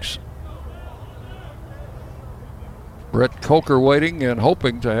 strikes. Brett Coker waiting and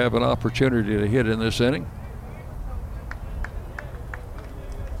hoping to have an opportunity to hit in this inning.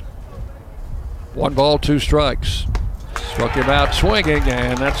 1 ball, 2 strikes. Struck him out swinging,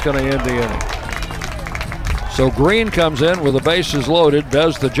 and that's going to end the inning. So Green comes in with the bases loaded,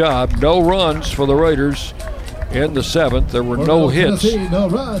 does the job. No runs for the Raiders in the 7th. There were no hits.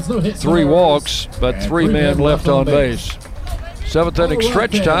 3 walks, but 3 men left on base. 7th inning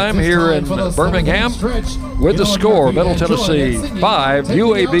stretch time here in Birmingham with the score, Middle Tennessee 5,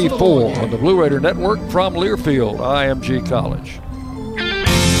 UAB 4 on the Blue Raider Network from Learfield, IMG College.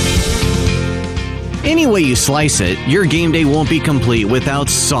 Any way you slice it, your game day won't be complete without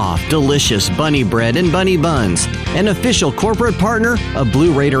soft, delicious bunny bread and bunny buns, an official corporate partner of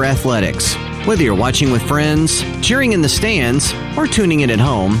Blue Raider Athletics. Whether you're watching with friends, cheering in the stands, or tuning in at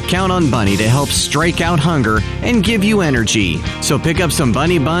home, count on Bunny to help strike out hunger and give you energy. So pick up some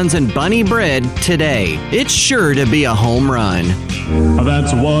bunny buns and bunny bread today. It's sure to be a home run.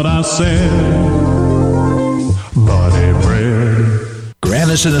 That's what I said. Bunny bread.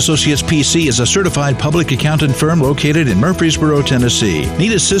 Granis & Associates PC is a certified public accountant firm located in Murfreesboro, Tennessee.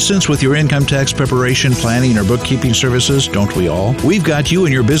 Need assistance with your income tax preparation, planning, or bookkeeping services? Don't we all? We've got you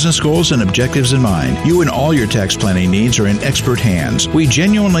and your business goals and objectives in mind. You and all your tax planning needs are in expert hands. We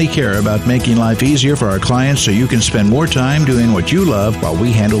genuinely care about making life easier for our clients so you can spend more time doing what you love while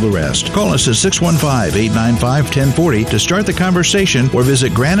we handle the rest. Call us at 615-895-1040 to start the conversation or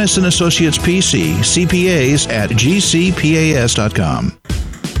visit Granis & Associates PC, CPAs at gcpas.com.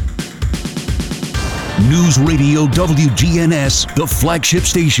 News Radio WGNS, the flagship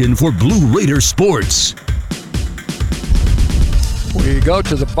station for Blue Raider sports. We go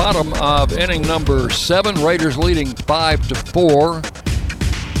to the bottom of inning number 7. Raiders leading 5-4.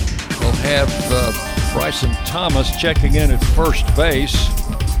 We'll have Bryson Thomas checking in at first base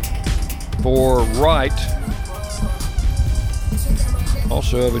for Wright.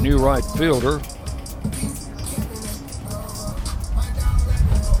 Also have a new right fielder.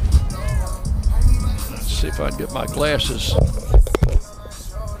 See if I can get my glasses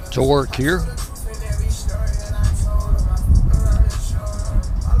to work here.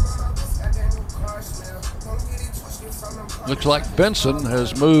 Looks like Benson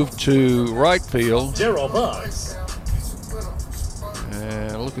has moved to right field. Gerald Buggs.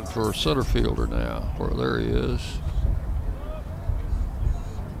 And looking for a center fielder now. Where there he is.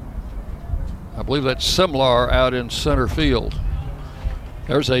 I believe that's Simlar out in center field.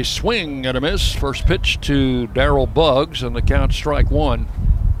 There's a swing and a miss. First pitch to Darrell Buggs, and the count strike 1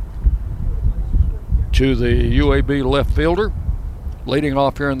 to the UAB left fielder, leading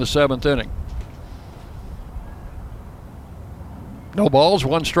off here in the 7th inning. No balls,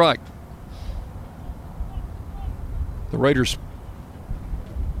 1 strike. The Raiders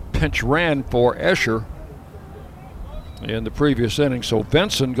pinch ran for Escher in the previous inning, so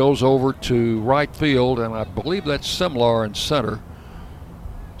Benson goes over to right field, and I believe that's Simlar in center.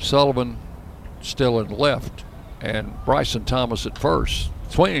 Sullivan still in left, and Bryson Thomas at first.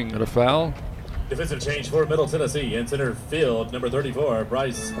 Swing and a foul. Defensive change for Middle Tennessee. In center field, number 34,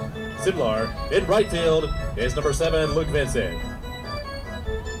 Bryce Simlar. In right field is number 7, Luke Vincent.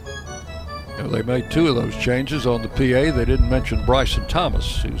 Now, they made 2 of those changes on the PA. They didn't mention Bryson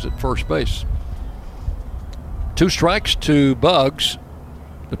Thomas, who's at first base. 2 strikes to Buggs.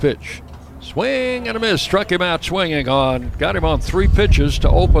 The pitch. Swing and a miss. Struck him out swinging on. Got him on 3 pitches to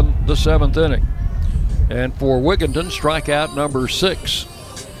open the 7th inning. And for Wigginton, strikeout number 6.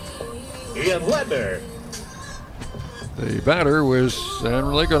 Ian Ladner. The batter was, and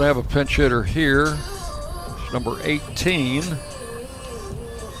they're going to have a pinch hitter here. It's number 18,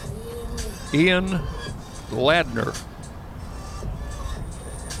 Ian Ladner.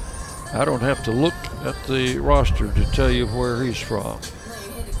 I don't have to look at the roster to tell you where he's from.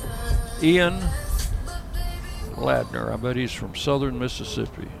 Ian Ladner. I bet he's from southern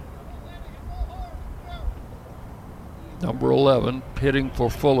Mississippi. Number 11, hitting for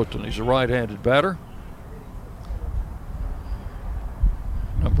Fullerton. He's a right-handed batter.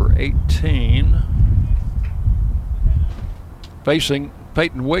 Number 18, facing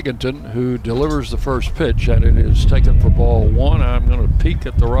Peyton Wigginton, who delivers the first pitch, and it is taken for ball one. I'm going to peek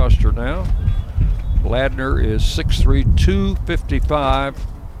at the roster now. Ladner is 6'3", 255.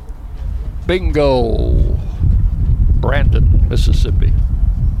 Bingo. Brandon, Mississippi.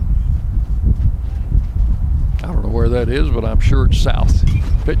 I don't know where that is, but I'm sure it's south.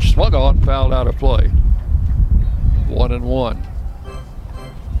 Pitch swung on, fouled out of play. 1-1.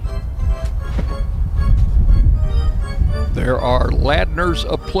 There are Ladners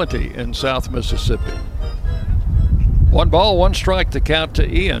aplenty in South Mississippi. 1 ball, 1 strike to count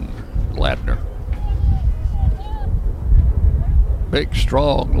to Ian Ladner. Big,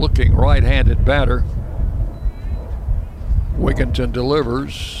 strong looking right-handed batter. Wigginton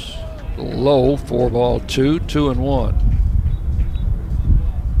delivers low, 4-2, 2-1.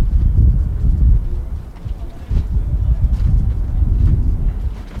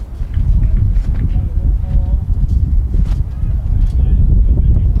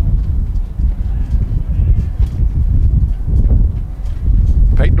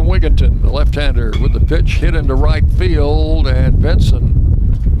 Peyton Wigginton, the left-hander, with the pitch hit into right field, and Benson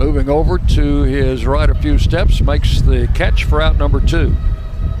moving over to his right a few steps makes the catch for out number 2.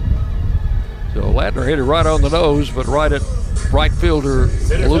 So Ladner hit it right on the nose, but right at right fielder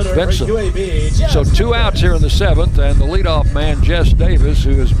Luke Benson. So 2 outs here in the 7th, and the leadoff man, Jess Davis,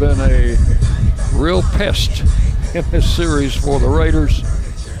 who has been a real pest in this series for the Raiders.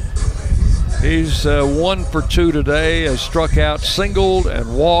 He's 1 for 2 today, has struck out, singled,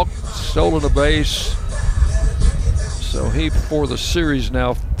 and walked, stolen a base. So he, for the series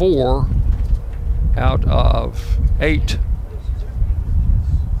now, 4 out of 8.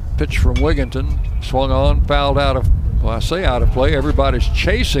 Pitch from Wigginton, swung on, fouled out of, well, I say out of play. Everybody's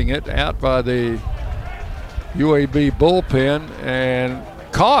chasing it out by the UAB bullpen and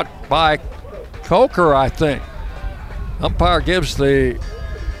caught by Coker, I think. Umpire gives the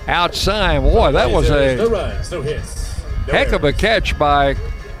outside. Boy, that was a heck of a catch by,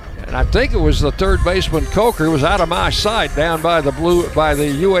 and I think it was the third baseman Coker. It was out of my sight down by the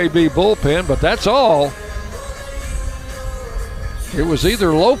UAB bullpen, but that's all. It was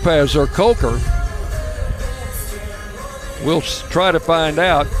either Lopez or Coker. We'll try to find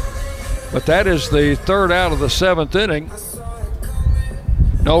out, but that is the 3rd out of the 7th inning.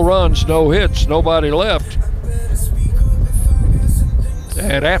 No runs, no hits, nobody left.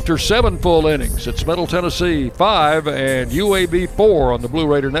 And after 7 full innings, it's Middle Tennessee 5 and UAB 4 on the Blue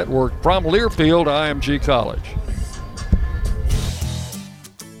Raider Network from Learfield IMG College.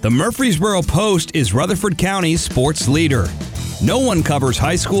 The Murfreesboro Post is Rutherford County's sports leader. No one covers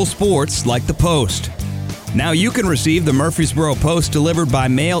high school sports like the Post. Now you can receive the Murfreesboro Post delivered by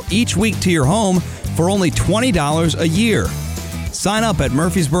mail each week to your home for only $20 a year. Sign up at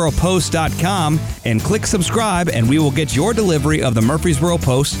murfreesboropost.com and click subscribe, and we will get your delivery of the Murfreesboro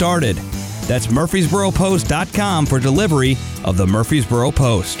Post started. That's murfreesboropost.com for delivery of the Murfreesboro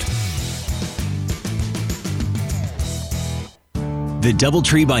Post. The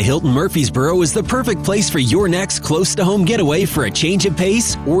DoubleTree by Hilton Murfreesboro is the perfect place for your next close-to-home getaway for a change of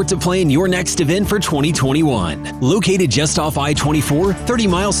pace or to plan your next event for 2021. Located just off I-24, 30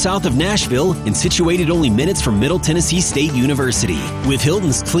 miles south of Nashville, and situated only minutes from Middle Tennessee State University. With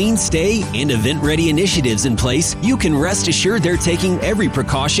Hilton's clean stay and event-ready initiatives in place, you can rest assured they're taking every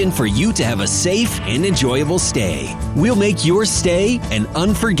precaution for you to have a safe and enjoyable stay. We'll make your stay an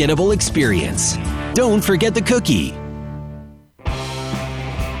unforgettable experience. Don't forget the cookie.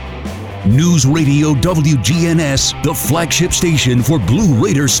 News Radio WGNS, the flagship station for Blue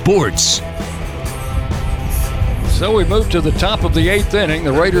Raiders sports. So we move to the top of the 8th inning.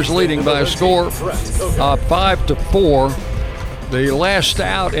 The Raiders leading by a score of 5-4. The last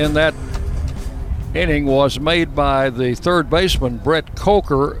out in that inning was made by the third baseman, Brett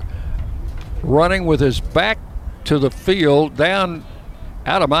Coker, running with his back to the field, down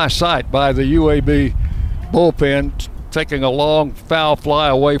out of my sight by the UAB bullpen, taking a long foul fly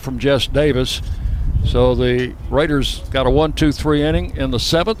away from Jess Davis. So the Raiders got a 1-2-3 inning in the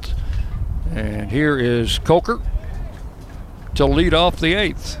 7th. And here is Coker to lead off the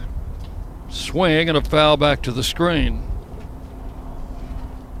 8th. Swing and a foul back to the screen.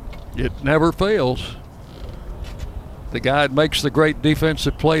 It never fails. The guy that makes the great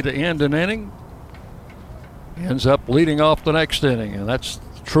defensive play to end an inning ends up leading off the next inning, and that's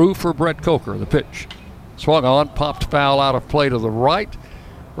true for Brett Coker. The pitch swung on, popped foul out of play to the right.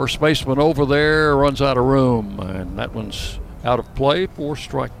 First baseman over there runs out of room, and that one's out of play for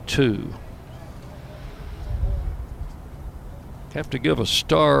strike 2. Have to give a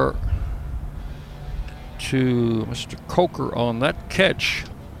star to Mr. Coker on that catch.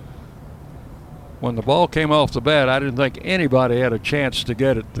 When the ball came off the bat, I didn't think anybody had a chance to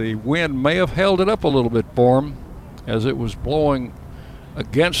get it. The wind may have held it up a little bit for him as it was blowing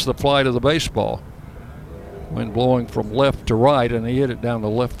against the flight of the baseball. Wind blowing from left to right, and he hit it down the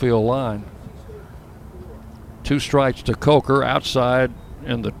left field line. 2 strikes to Coker, outside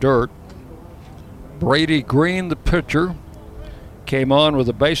in the dirt. Brady Green, the pitcher, came on with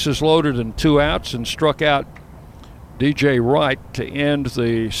the bases loaded and 2 outs and struck out DJ Wright to end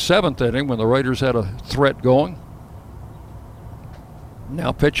the 7th inning when the Raiders had a threat going.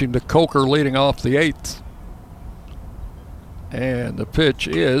 Now pitching to Coker, leading off the 8th. And the pitch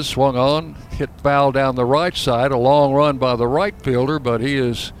is swung on, hit foul down the right side. A long run by the right fielder, but he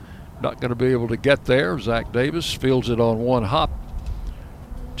is not going to be able to get there. Zach Davis fields it on 1 hop,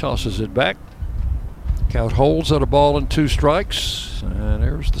 tosses it back. Count holds at a ball and 2 strikes. And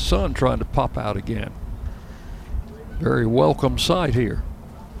there's the sun trying to pop out again. Very welcome sight here.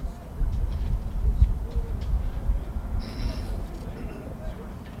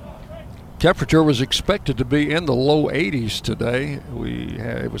 Temperature was expected to be in the low 80s today.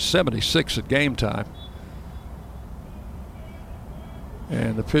 It was 76 at game time.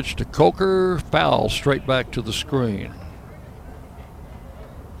 And the pitch to Coker, foul straight back to the screen.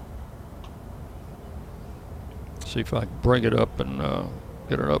 See if I can bring it up and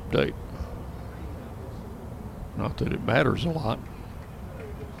get an update. Not that it matters a lot.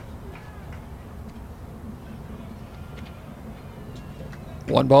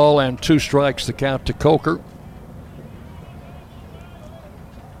 One ball and 2 strikes, the count to Coker.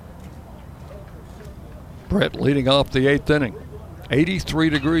 Brett leading off the 8th inning. 83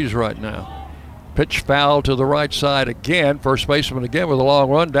 degrees right now. Pitch foul to the right side again. First baseman again with a long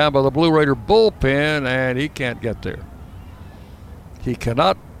run down by the Blue Raider bullpen, and he can't get there. He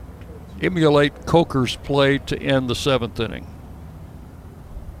cannot emulate Coker's play to end the 7th inning.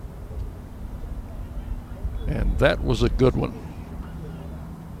 And that was a good one.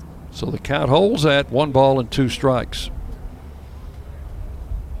 So the count holds at 1 ball and 2 strikes.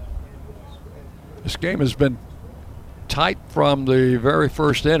 This game has been tight from the very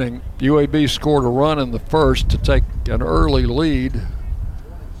first inning. UAB scored a run in the first to take an early lead.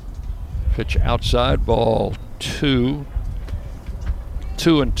 Pitch outside, ball 2.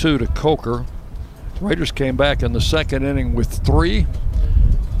 2-2 to Coker. Raiders came back in the second inning with 3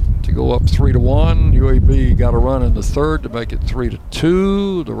 to go up 3-1. UAB got a run in the third to make it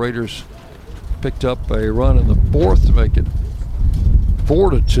 3-2. The Raiders picked up a run in the fourth to make it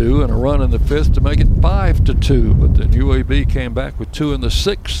 4-2, and a run in the fifth to make it 5-2. But then UAB came back with 2 in the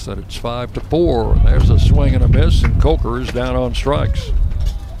sixth, and it's 5-4. And there's a swing and a miss, and Coker is down on strikes.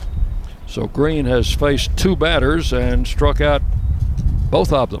 So Green has faced 2 batters and struck out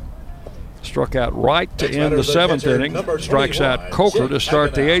both of them. Struck out Wright to end the 7th inning, strikes out Coker to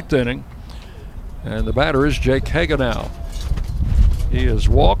start the 8th inning. And the batter is Jake Hagenow. He has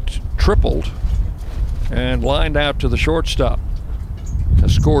walked, tripled, and lined out to the shortstop.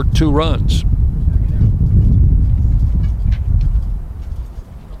 Has scored 2 runs.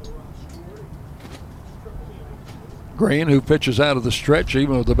 Green, who pitches out of the stretch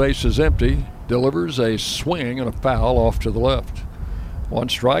even though the base is empty, delivers a swing and a foul off to the left. 1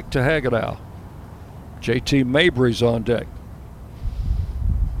 strike to Hagenow. JT Mabry's on deck.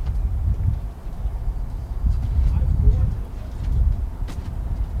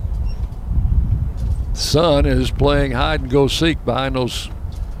 Sun is playing hide and go seek behind those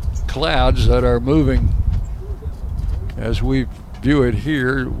clouds that are moving as we view it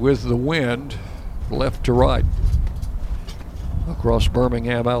here with the wind left to right across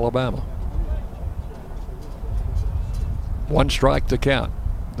Birmingham, Alabama. 1 strike to count.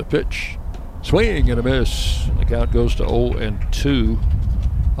 The pitch, swing and a miss. The count goes to 0-2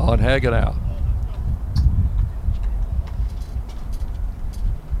 on Hagenow.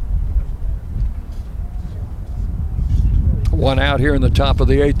 One out here in the top of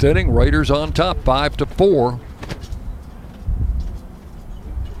the 8th inning. Raiders on top, 5-4.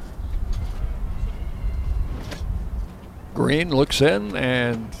 Green looks in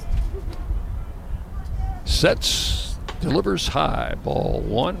and sets Delivers high. Ball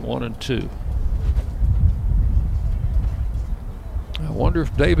 1, 1-2. I wonder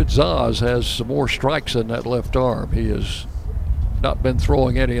if David Zaz has some more strikes in that left arm. He has not been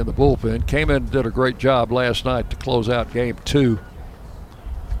throwing any in the bullpen. Came in and did a great job last night to close out game 2.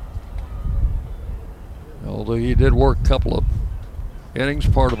 Although he did work a couple of innings,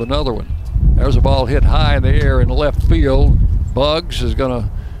 part of another one. There's a ball hit high in the air in left field. Buggs is going to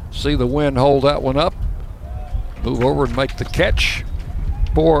see the wind hold that one up. Move over and make the catch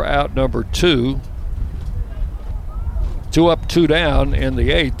for out number 2. 2 up, 2 down in the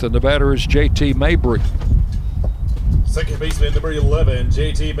 8th, and the batter is J.T. Mabry. Second baseman, number 11,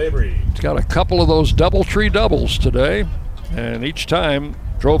 J.T. Mabry. He's got a couple of those DoubleTree doubles today, and each time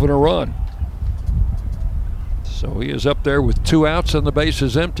drove in a run. So he is up there with 2 outs and the base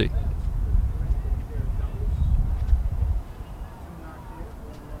is empty.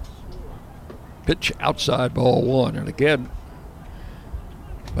 Pitch outside, ball 1. And again,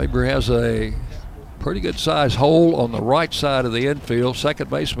 Mabry has a pretty good size hole on the right side of the infield.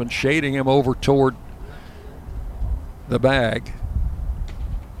 Second baseman shading him over toward the bag.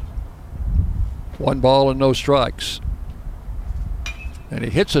 1 ball and no strikes. And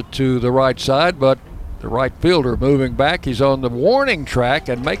he hits it to the right side, but the right fielder moving back. He's on the warning track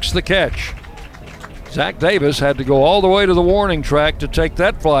and makes the catch. Zach Davis had to go all the way to the warning track to take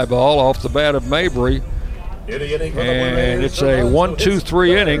that fly ball off the bat of Mabry. And it's a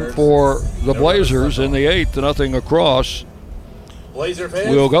 1-2-3 inning for the Blazers in the 8th, nothing across.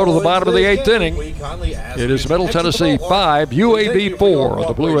 We'll go to the bottom of the 8th inning. It is Middle Tennessee 5, UAB 4 on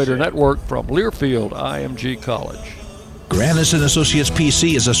the Blue Raider Network from Learfield IMG College. Granis & Associates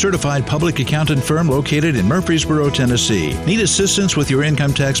PC is a certified public accountant firm located in Murfreesboro, Tennessee. Need assistance with your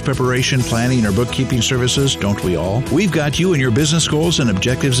income tax preparation, planning, or bookkeeping services? Don't we all? We've got you and your business goals and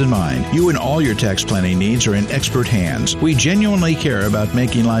objectives in mind. You and all your tax planning needs are in expert hands. We genuinely care about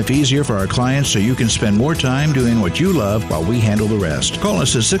making life easier for our clients so you can spend more time doing what you love while we handle the rest. Call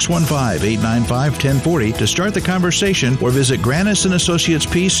us at 615-895-1040 to start the conversation or visit Granis & Associates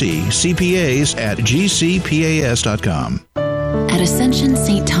PC, CPAs at gcpas.com. At Ascension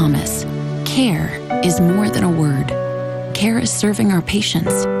St. Thomas, care is more than a word. Care is serving our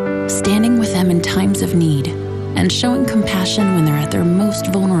patients, standing with them in times of need, and showing compassion when they're at their most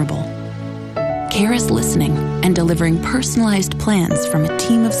vulnerable. Care is listening and delivering personalized plans from a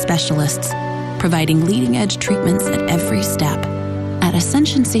team of specialists, providing leading-edge treatments at every step. At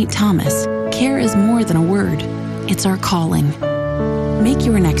Ascension St. Thomas, care is more than a word. It's our calling. Make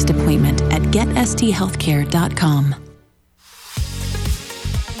your next appointment at getsthealthcare.com.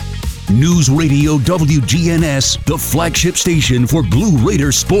 News Radio WGNS, the flagship station for Blue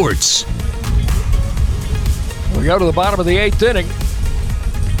Raider sports. We go to the bottom of the 8th inning.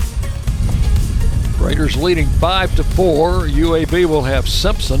 Raiders leading 5-4. UAB will have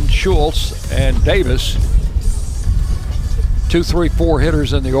Simpson, Schultz, and Davis. 2, 3, 4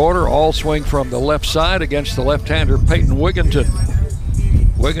 hitters in the order. All swing from the left side against the left-hander Peyton Wigginton.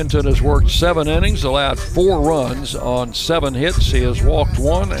 Wigginton has worked 7 innings, allowed 4 runs on 7 hits. He has walked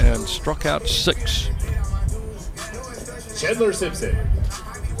 1 and struck out 6. Chandler Simpson.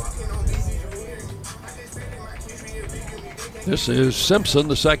 This is Simpson,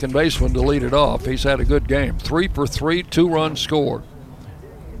 the second baseman, to lead it off. He's had a good game. 3 for 3, 2 runs scored.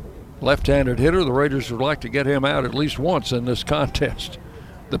 Left-handed hitter. The Raiders would like to get him out at least once in this contest.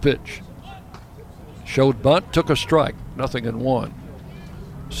 The pitch. Showed bunt, took a strike. 0-1.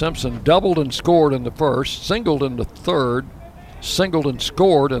 Simpson doubled and scored in the first, singled in the third, singled and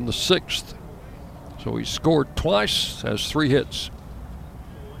scored in the 6th. So he scored twice, has 3 hits.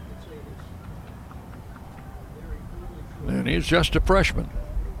 And he's just a freshman.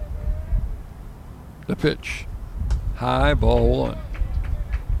 The pitch. High, ball 1.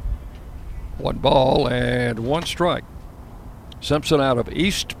 1 ball and 1 strike. Simpson out of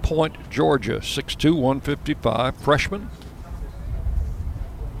East Point, Georgia, 6'2", 155, freshman.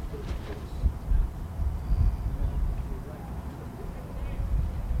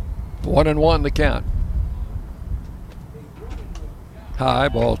 One and 1 the count. High,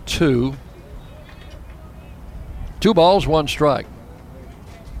 ball 2. 2 balls, 1 strike.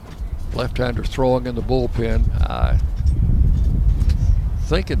 Left-hander throwing in the bullpen. I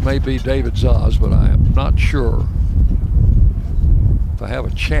think it may be David Zaz, but I am not sure. If I have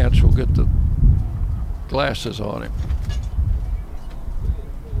a chance, we'll get the glasses on him.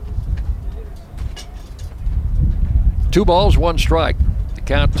 Two balls, 1 strike.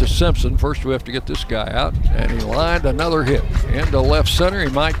 Count to Simpson. First we have to get this guy out, and he lined another hit into left center. He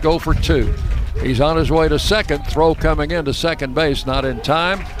might go for 2. He's on his way to second. Throw coming into second base, not in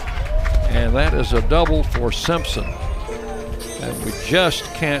time, and that is a double for Simpson. and we just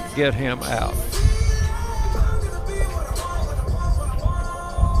can't get him out.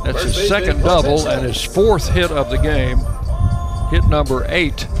 That's his second double and his fourth hit of the game. Hit number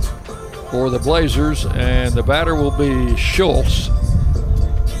 8 for the Blazers, and the batter will be Schultz.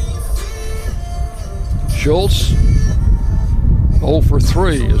 Schultz, 0 for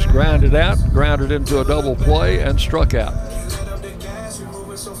 3, is grounded into a double play and struck out.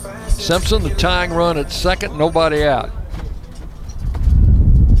 Simpson, the tying run at second, nobody out.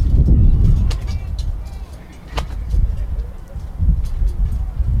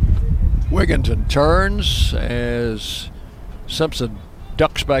 Wigginton turns as Simpson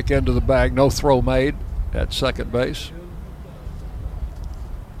ducks back into the bag. No throw made at second base.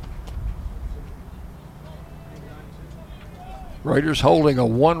 Raiders holding a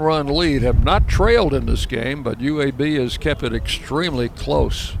 1-run lead, have not trailed in this game, but UAB has kept it extremely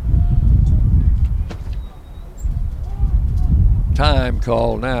close. Time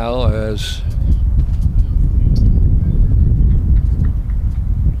call now as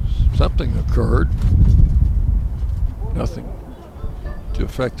something occurred. Nothing to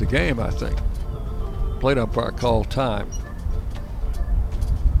affect the game, I think. Plate umpire called time.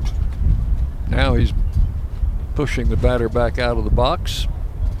 Now he's pushing the batter back out of the box.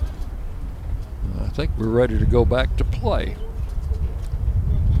 I think we're ready to go back to play.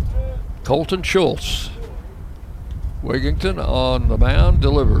 Colton Schultz. Wigginton on the mound,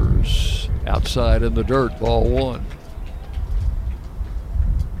 delivers. Outside in the dirt, ball 1.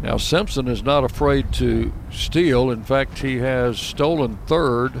 Now Simpson is not afraid to steal. In fact, he has stolen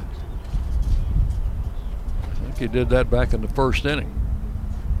third. I think he did that back in the first inning.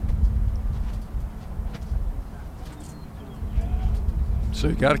 So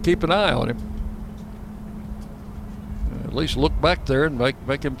you got to keep an eye on him. At least look back there and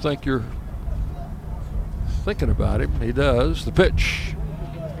make him think you're thinking about him. He does. The pitch.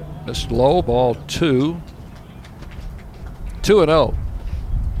 Missed low, ball 2. 2-0.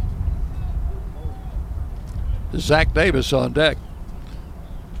 Zach Davis on deck.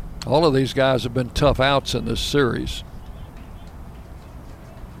 All of these guys have been tough outs in this series.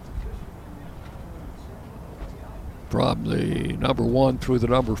 From the number 1 through the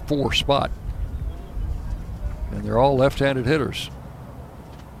number 4 spot. And they're all left-handed hitters.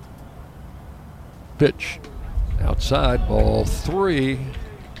 Pitch. Outside, ball 3.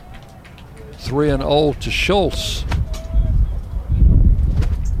 3-0 to Schultz.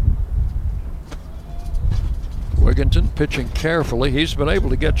 Wigginton pitching carefully. He's been able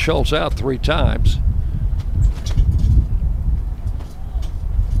to get Schultz out 3 times.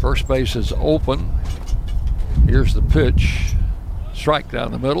 First base is open. Here's the pitch. Strike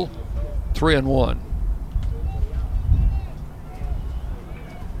down the middle. 3-1.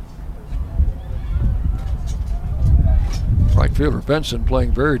 Right fielder Benson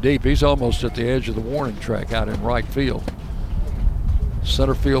playing very deep. He's almost at the edge of the warning track out in right field.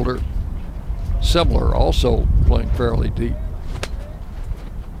 Center fielder Simler also playing fairly deep.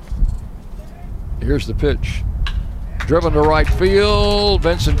 Here's the pitch. Driven to right field.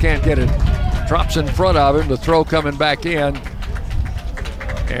 Benson can't get it. Drops in front of him. The throw coming back in.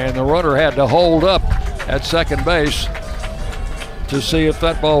 And the runner had to hold up at second base to see if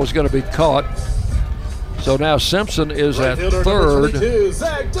that ball was going to be caught. So now Simpson is at third. 22,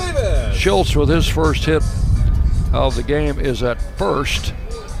 Zach Davis. Schultz with his first hit of the game is at first.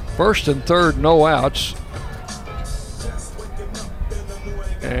 First and third, no outs.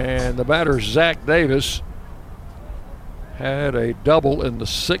 And the batter, Zach Davis, had a double in the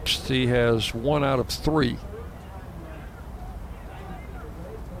 6th. He has 1 out of 3.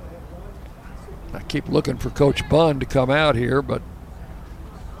 I keep looking for Coach Bunn to come out here, but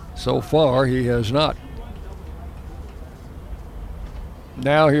so far he has not.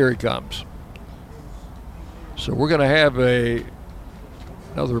 Now here he comes. So we're going to have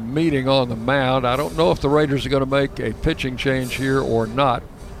another meeting on the mound. I don't know if the Raiders are going to make a pitching change here or not.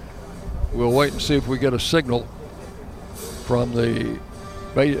 We'll wait and see if we get a signal from the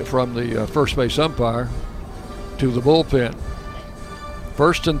first base umpire to the bullpen.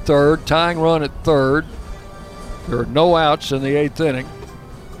 First and third, tying run at third. There are no outs in the 8th inning.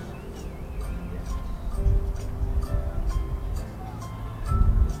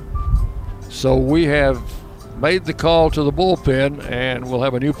 So we have made the call to the bullpen, and we'll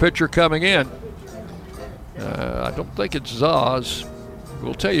have a new pitcher coming in. I don't think it's Zaz.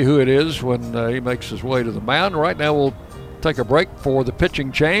 We'll tell you who it is when he makes his way to the mound. Right now we'll take a break for the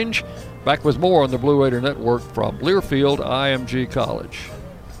pitching change. Back with more on the Blue Raider Network from Learfield IMG College.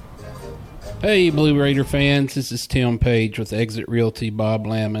 Hey, Blue Raider fans. This is Tim Page with Exit Realty Bob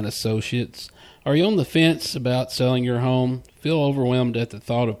Lamb and Associates. Are you on the fence about selling your home? Feel overwhelmed at the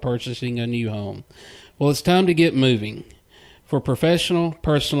thought of purchasing a new home? Well, it's time to get moving. For professional,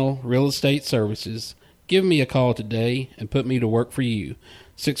 personal real estate services, give me a call today and put me to work for you.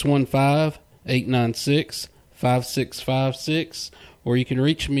 615-896-5656, or you can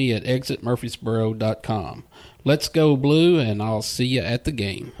reach me at exitmurfreesboro.com. Let's go Blue, and I'll see you at the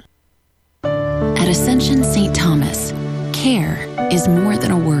game. At Ascension St. Thomas, care is more than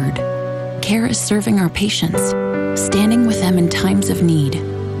a word. Care is serving our patients, standing with them in times of need,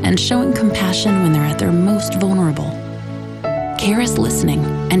 and showing compassion when they're at their most vulnerable. Care is listening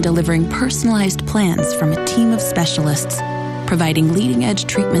and delivering personalized plans from a team of specialists, providing leading-edge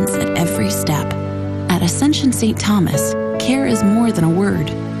treatments at every step. At Ascension St. Thomas, care is more than a word.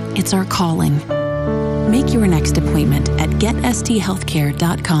 It's our calling. Make your next appointment at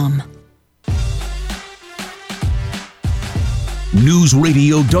getsthealthcare.com. News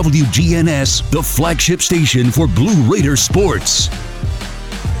Radio WGNS, the flagship station for Blue Raider sports.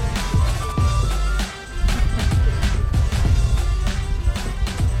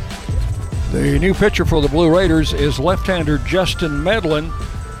 The new pitcher for the Blue Raiders is left-hander Justin Medlin,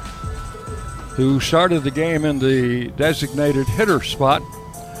 who started the game in the designated hitter spot.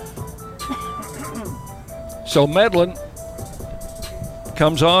 So Medlin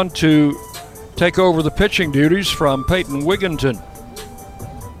comes on to take over the pitching duties from Peyton Wigginton.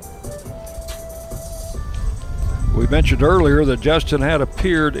 We mentioned earlier that Justin had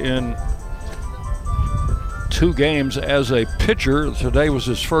appeared in 2 games as a pitcher. Today was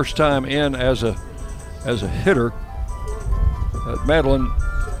his first time in as a hitter. Medlin,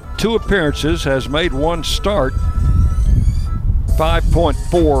 2 appearances, has made 1 start,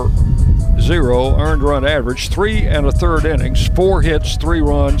 5.40 earned run average, 3 1/3 innings, 4 hits, 3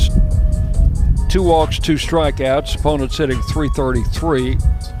 runs, 2 walks, 2 strikeouts. Opponents hitting .333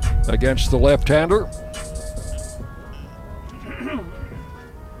 against the left-hander.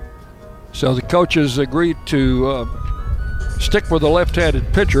 So the coaches agreed to stick with the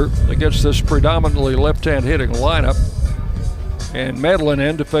left-handed pitcher against this predominantly left-hand hitting lineup. And Medlin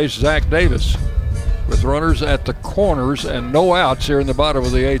in to face Zach Davis, with runners at the corners and no outs here in the bottom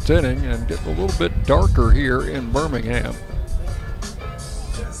of the 8th inning, and getting a little bit darker here in Birmingham.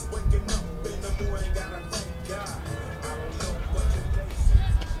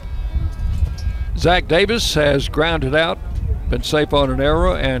 Zach Davis has grounded out, been safe on an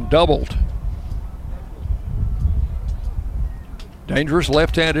error, and doubled. Dangerous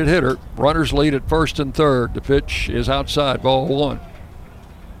left-handed hitter. Runners lead at first and third. The pitch is outside, ball 1.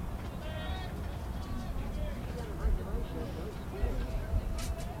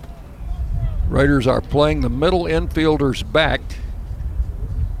 Raiders are playing the middle infielders back.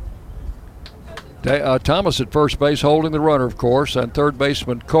 Thomas at first base holding the runner, of course, and third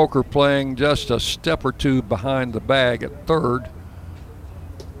baseman Coker playing just a step or 2 behind the bag at third.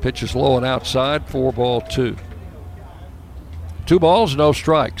 Pitch is low and outside, 4-2. 2 balls, no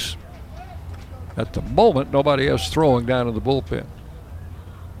strikes. At the moment, nobody else throwing down in the bullpen.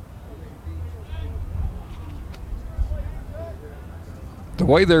 The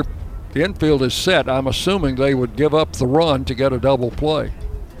way the infield is set, I'm assuming they would give up the run to get a double play.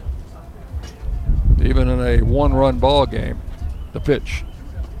 Even in a 1-run ball game. The pitch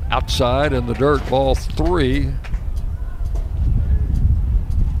outside in the dirt, ball 3.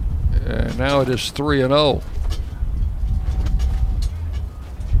 And now it is 3-0.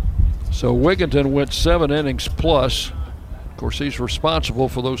 So Wigginton went 7 innings plus. Of course, he's responsible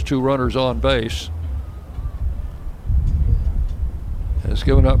for those 2 runners on base. Has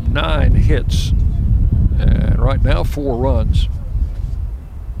given up 9 hits. And right now, 4 runs.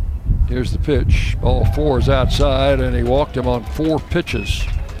 Here's the pitch. Ball 4 is outside, and he walked him on 4 pitches.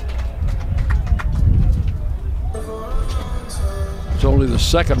 It's only the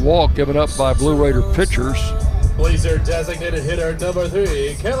second walk given up by Blue Raider pitchers. Blazer designated hitter number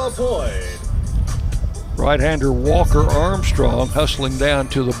 3, Caleb Floyd. Right-hander Walker Armstrong hustling down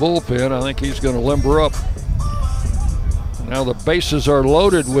to the bullpen. I think he's going to limber up. Now the bases are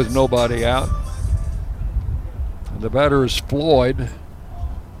loaded with nobody out. And the batter is Floyd.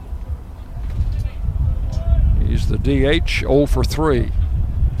 He's the DH, 0 for 3.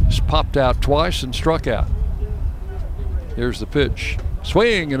 He's popped out twice and struck out. Here's the pitch.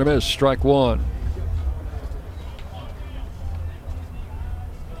 Swing and a miss, strike 1.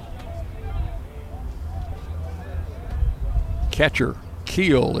 Catcher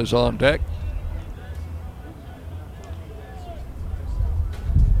Keel is on deck.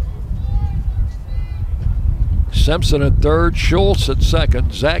 Simpson at third, Schultz at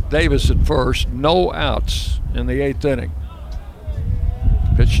second, Zach Davis at first. No outs in the 8th inning.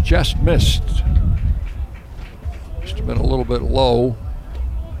 Pitch just missed. Just been a little bit low.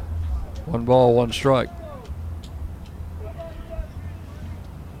 1 ball, 1 strike.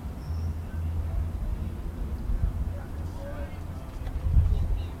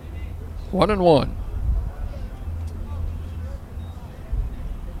 One and one.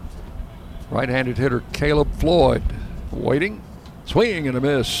 Right-handed hitter Caleb Floyd waiting, swinging and a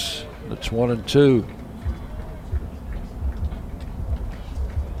miss. It's 1-2.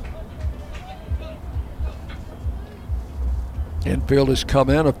 Infield has come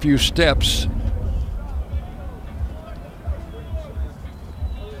in a few steps.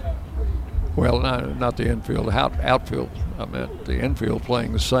 Well, not the infield, outfield. I meant the infield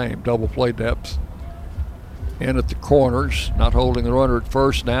playing the same, double play depth. In at the corners, not holding the runner at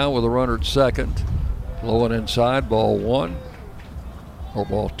first now with a runner at second. Low and inside, ball 1. Or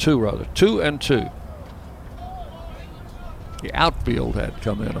ball 2 rather, 2-2. The outfield had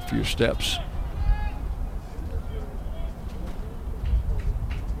come in a few steps.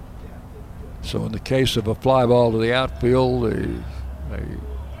 So in the case of a fly ball to the outfield, they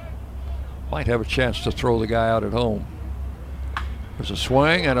might have a chance to throw the guy out at home. There's a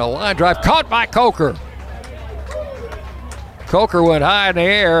swing and a line drive caught by Coker. Coker went high in the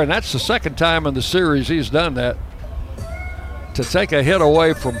air, and that's the second time in the series he's done that, to take a hit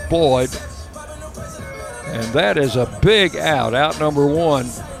away from Floyd. And that is a big out number 1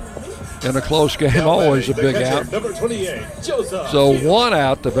 in a close game, always a big out. Number 28, Joseph. So 1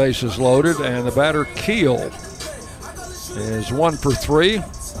 out, the bases loaded, and the batter Keel is 1 for 3.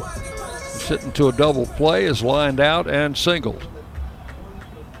 He's hitting to a double play, is lined out and singled.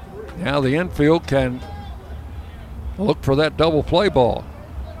 Now the infield can look for that double play ball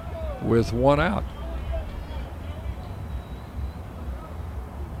with 1 out.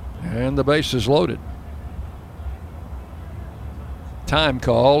 And the base is loaded. Time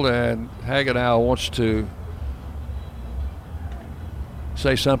called, and Hagenow wants to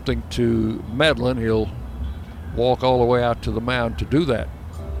say something to Medlin. He'll walk all the way out to the mound to do that.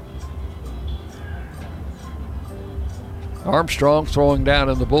 Armstrong throwing down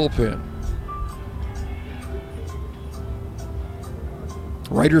in the bullpen.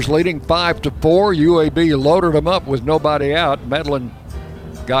 Raiders leading 5-4. UAB loaded them up with nobody out. Medlin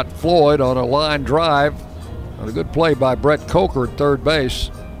got Floyd on a line drive. And a good play by Brett Coker at third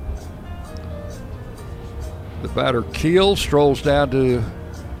base. The batter Keel strolls down to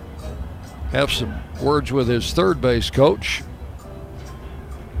have some words with his third base coach.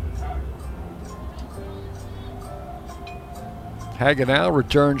 Hagenow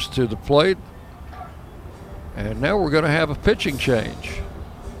returns to the plate. And now we're going to have a pitching change.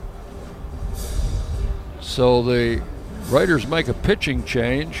 So the Raiders make a pitching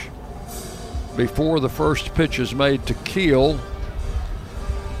change before the first pitch is made to Keel.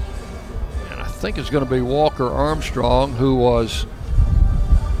 And I think it's going to be Walker Armstrong, who was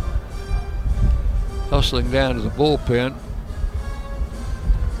hustling down to the bullpen.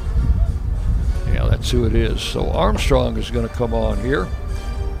 Yeah, that's who it is. So Armstrong is going to come on here.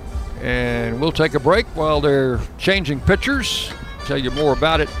 And we'll take a break while they're changing pitchers. Tell you more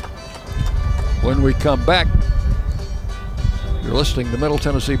about it when we come back. You're listening to Middle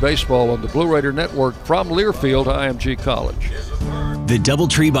Tennessee Baseball on the Blue Raider Network from Learfield IMG College. The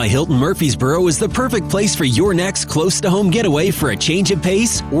DoubleTree by Hilton Murfreesboro is the perfect place for your next close-to-home getaway for a change of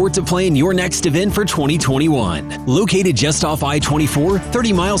pace or to plan your next event for 2021. Located just off I-24,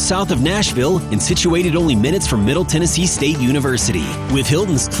 30 miles south of Nashville, and situated only minutes from Middle Tennessee State University. With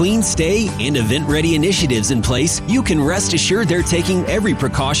Hilton's clean stay and event-ready initiatives in place, you can rest assured they're taking every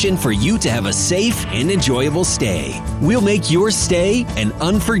precaution for you to have a safe and enjoyable stay. We'll make your stay an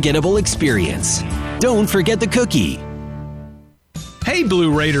unforgettable experience. Don't forget the cookie. Hey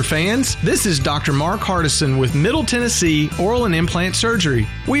Blue Raider fans, this is Dr. Mark Hardison with Middle Tennessee Oral and Implant Surgery.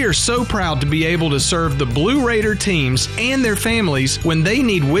 We are so proud to be able to serve the Blue Raider teams and their families when they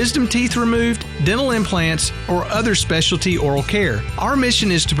need wisdom teeth removed, dental implants, or other specialty oral care. Our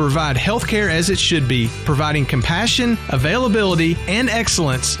mission is to provide health care as it should be, providing compassion, availability, and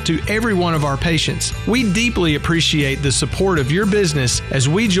excellence to every one of our patients. We deeply appreciate the support of your business as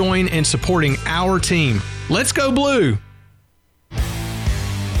we join in supporting our team. Let's go Blue!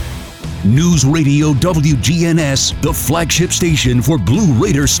 News Radio WGNS, the flagship station for Blue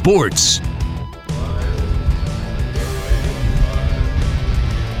Raider sports.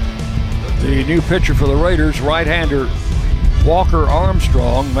 The new pitcher for the Raiders, right-hander Walker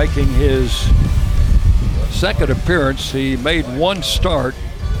Armstrong, making his second appearance. He made one start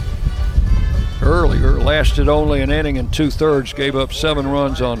earlier, lasted only an inning and 2/3, gave up 7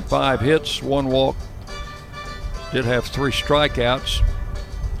 runs on 5 hits, 1 walk, did have 3 strikeouts.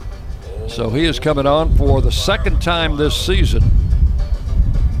 So he is coming on for the second time this season.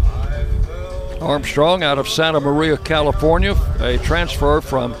 Armstrong out of Santa Maria, California, a transfer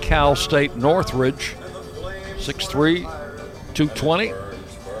from Cal State Northridge, 6'3", 220.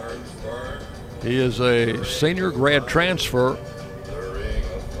 He is a senior grad transfer,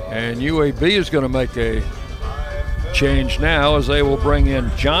 and UAB is going to make a change now as they will bring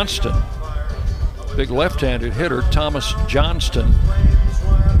in Johnston, big left-handed hitter Thomas Johnston,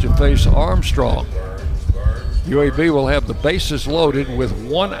 to face Armstrong. UAB will have the bases loaded with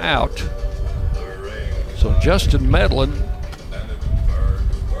 1 out. So Justin Medlin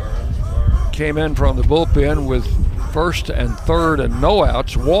came in from the bullpen with first and third and no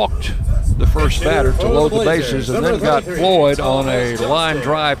outs, walked the first batter to load the bases, and then got Floyd on a line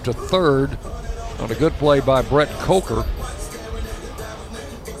drive to third on a good play by Brett Coker.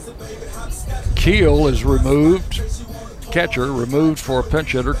 Keel is removed, catcher removed for a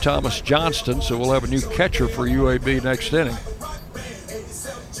pinch hitter, Thomas Johnston, so we'll have a new catcher for UAB next inning.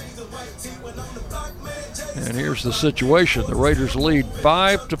 And here's the situation. The Raiders lead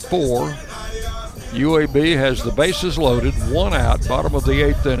 5-4. UAB has the bases loaded, 1 out, bottom of the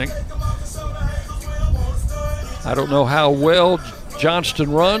 8th inning. I don't know how well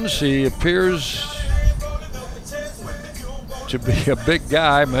Johnston runs. He appears to be a big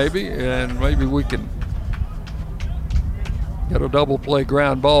guy, maybe, and maybe we can get a double play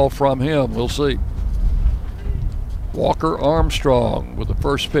ground ball from him. We'll see. Walker Armstrong with the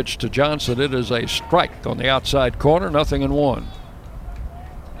first pitch to Johnson. It is a strike on the outside corner, 0-1.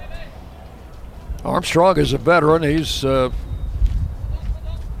 Armstrong is a veteran. He's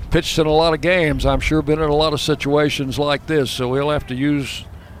pitched in a lot of games. I'm sure been in a lot of situations like this, so he'll have to use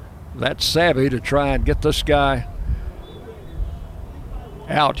that savvy to try and get this guy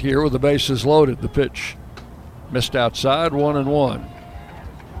out here with the bases loaded. The pitch missed outside, 1-1.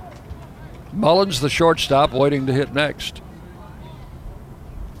 Mullins, the shortstop, waiting to hit next.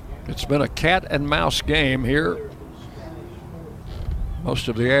 It's been a cat and mouse game here most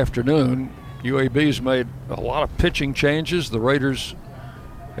of the afternoon. UAB's made a lot of pitching changes. The Raiders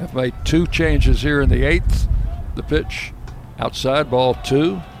have made 2 changes here in the 8th. The pitch outside, ball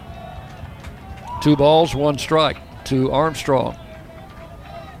 2. 2 balls, 1 strike to Armstrong.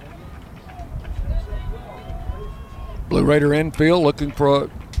 Blue Raider infield looking for a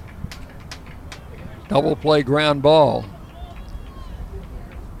double play ground ball.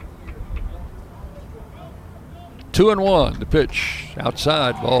 2-1, the pitch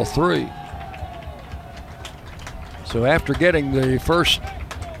outside, ball 3. So after getting the first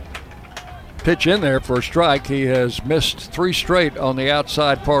pitch in there for a strike, he has missed 3 straight on the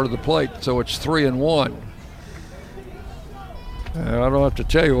outside part of the plate, so it's 3-1. And I don't have to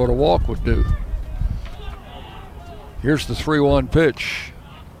tell you what a walk would do. Here's the 3-1 pitch.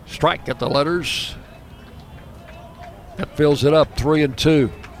 Strike at the letters. That fills it up,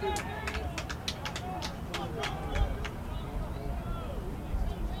 3-2.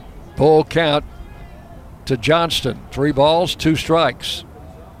 Full count to Johnston. 3 balls, 2 strikes.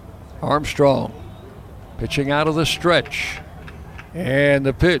 Armstrong pitching out of the stretch. And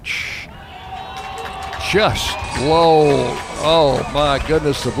the pitch just low. Oh my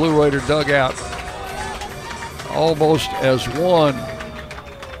goodness, the Blue Raider dugout almost as one,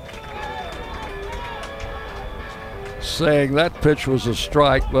 saying that pitch was a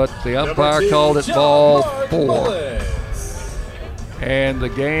strike, but the umpire called it ball 4. And the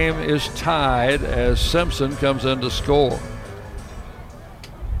game is tied as Simpson comes in to score.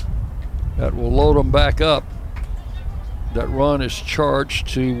 That will load them back up. That run is charged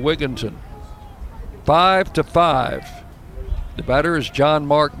to Wigginton. 5-5. The batter is John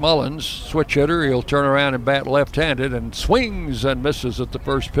Mark Mullins, switch hitter. He'll turn around and bat left-handed and swings and misses at the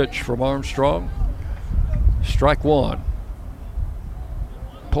first pitch from Armstrong. Strike 1.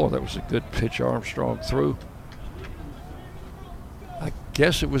 Boy, that was a good pitch Armstrong threw. I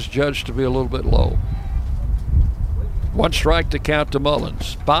guess it was judged to be a little bit low. 1 strike to count to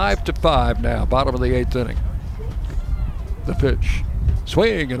Mullins. 5-5 now, bottom of the 8th inning. The pitch.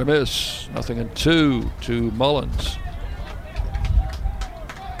 Swing and a miss. 0-2 to Mullins.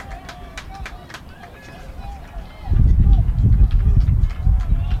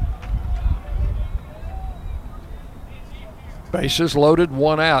 Bases loaded,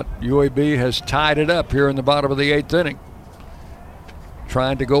 1 out. UAB has tied it up here in the bottom of the 8th inning.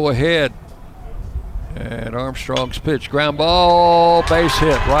 Trying to go ahead. And Armstrong's pitch. Ground ball, base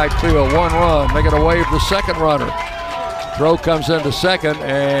hit, right field, 1 run. Making a wave the second runner. Throw comes into second,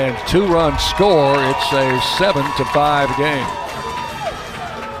 and 2-run score. It's a 7-5 game.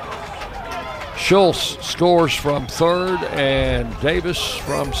 Schultz scores from third and Davis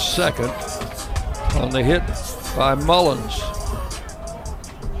from second on the hit by Mullins.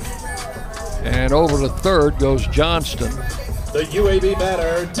 And over to third goes Johnston. The UAB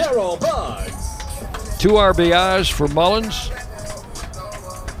batter, Darrell Buggs. 2 RBIs for Mullins.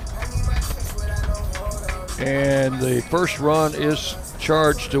 And the first run is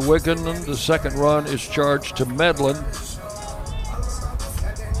charged to Wigginton. The second run is charged to Medlin.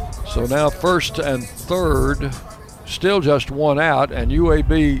 So now first and third, still just 1 out, and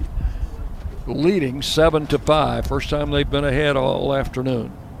UAB leading 7-5. First time they've been ahead all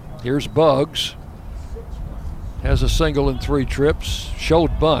afternoon. Here's Buggs. Has a single in 3 trips.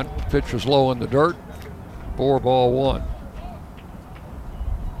 Showed bunt. Pitch was low in the dirt. 4-1.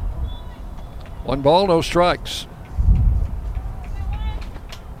 1 ball, no strikes.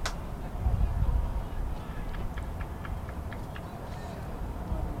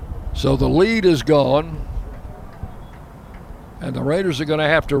 So the lead is gone, and the Raiders are going to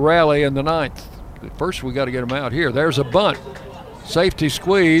have to rally in the 9th. First, we got to get them out here. There's a bunt. Safety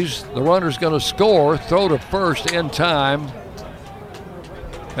squeeze. The runner's going to score. Throw to first in time.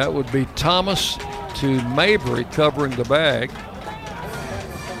 That would be Thomas to Mabry covering the bag.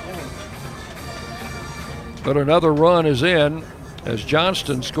 But another run is in as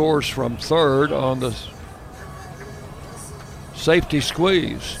Johnston scores from third on the safety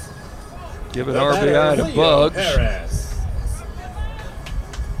squeeze. Give an RBI to Buggs.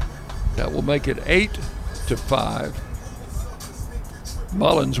 That will make it 8-5.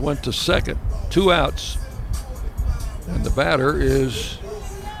 Mullins went to second, 2 outs. And the batter is,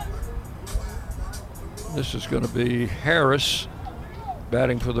 this is going to be Harris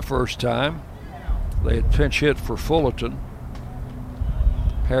batting for the first time. They had pinch hit for Fullerton.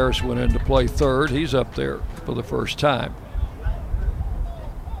 Harris went in to play third. He's up there for the first time.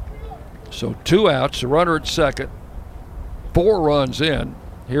 So 2 outs, a runner at second, 4 runs in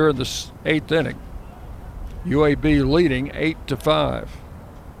here in the 8th inning. UAB leading 8-5.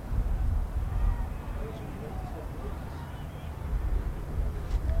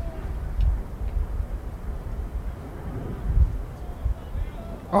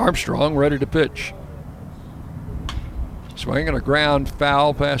 Armstrong ready to pitch. Swinging a ground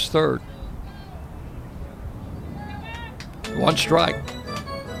foul past third. 1 strike.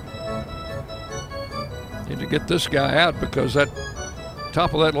 Need to get this guy out because that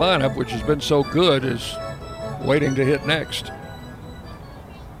top of that lineup, which has been so good, is waiting to hit next.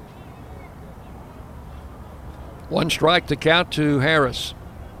 1 strike to count to Harris.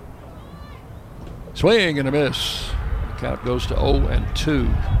 Swing and a miss. The count goes to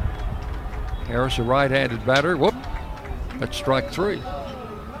 0-2. Harris, a right-handed batter. Whoop. That's strike 3.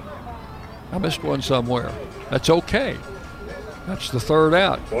 I missed one somewhere. That's okay. That's the 3rd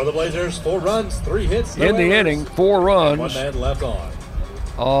out. For the Blazers, 4 runs, 3 hits. In the inning, 4 runs. 1 man left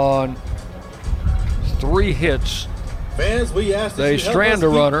on 3 hits. Fans, we ask they strand a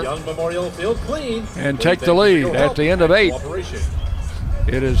runner Young Memorial Field clean and take the lead at the end of 8.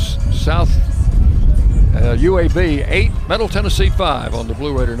 It is South UAB 8, Middle Tennessee 5 on the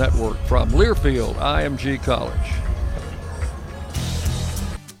Blue Raider Network from Learfield IMG College.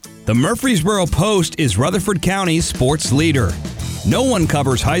 The Murfreesboro Post is Rutherford County's sports leader. No one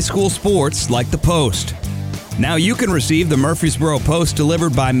covers high school sports like the Post. Now you can receive the Murfreesboro Post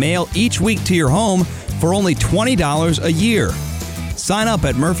delivered by mail each week to your home for only $20 a year. Sign up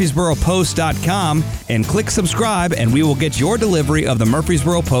at murfreesboropost.com and click subscribe, and we will get your delivery of the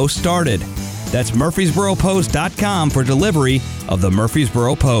Murfreesboro Post started. That's murfreesboropost.com for delivery of the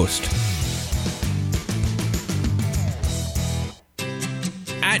Murfreesboro Post.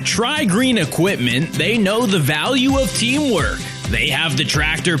 At Tri-Green Equipment, they know the value of teamwork. They have the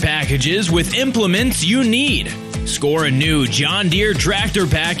tractor packages with implements you need. Score a new John Deere tractor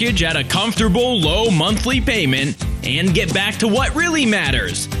package at a comfortable low monthly payment and get back to what really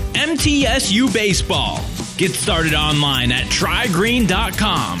matters, MTSU Baseball. Get started online at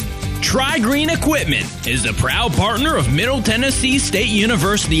trygreen.com. Tri-Green Equipment is the proud partner of Middle Tennessee State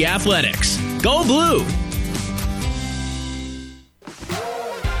University Athletics. Go Blue!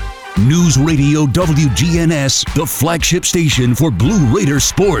 News Radio WGNS, the flagship station for Blue Raider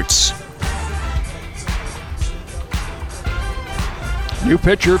sports. New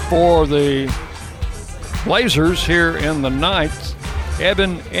pitcher for the Blazers here in the 9th,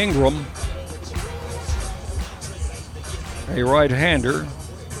 Evan Ingram, a right-hander.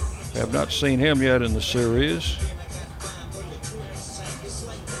 Have not seen him yet in the series.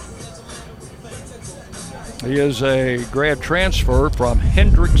 He is a grad transfer from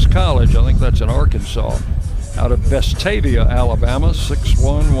Hendrix College. I think that's in Arkansas. Out of Vestavia, Alabama, 6'1",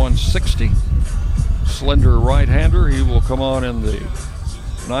 160. slender right-hander. He will come on in the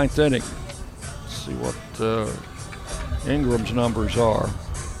 9th inning. Let's see what Ingram's numbers are.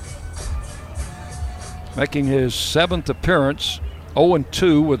 Making his 7th appearance,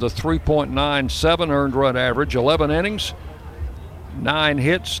 0-2 with a 3.97 earned run average, 11 innings, 9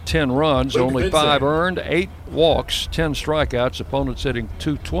 hits, 10 runs, only 5 earned, 8 walks, 10 strikeouts. Opponents hitting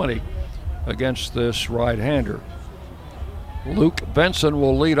 .220 against this right-hander. Luke Benson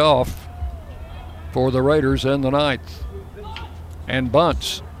will lead off for the Raiders in the 9th. And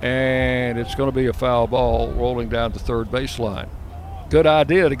bunts, and it's going to be a foul ball rolling down the third baseline. Good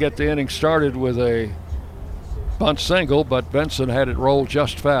idea to get the inning started with a bunt single, but Benson had it roll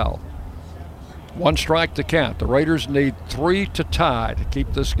just foul. 1 strike to count. The Raiders need 3 to tie to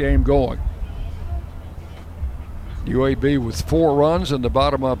keep this game going. UAB with 4 runs in the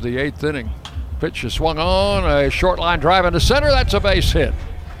bottom of the 8th inning. Pitch is swung on, a short line drive into center. That's a base hit.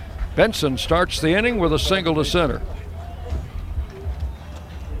 Benson starts the inning with a single to center.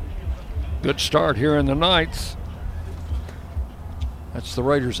 Good start here in the 9th. That's the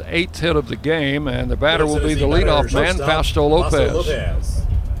Raiders' 8th hit of the game, and the batter will be the leadoff man, Fausto Lopez.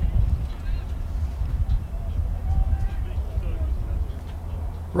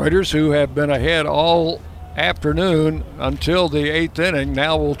 Raiders, who have been ahead all afternoon until the 8th inning,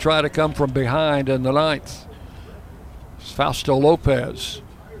 now will try to come from behind in the 9th. Fausto Lopez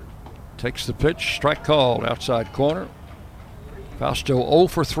takes the pitch, strike called, outside corner. Fausto 0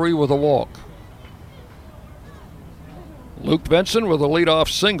 for 3 with a walk. Luke Benson with a leadoff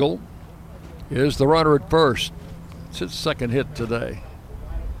single is the runner at first. It's his 2nd hit today.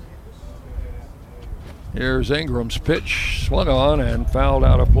 Here's Ingram's pitch, swung on and fouled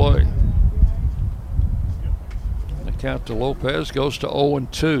out of play. The count to Lopez goes to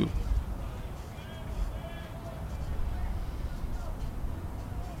 0-2.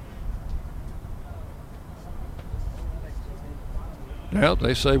 Now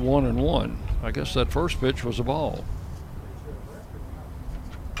they say 1-1. I guess that first pitch was a ball.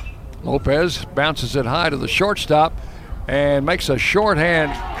 Lopez bounces it high to the shortstop and makes a short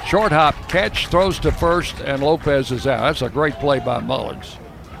hop catch, throws to first, and Lopez is out. That's a great play by Mullins.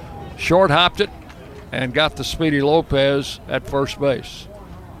 Short hopped it and got the speedy Lopez at first base.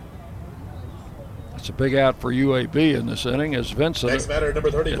 It's a big out for UAB in this inning as Vincent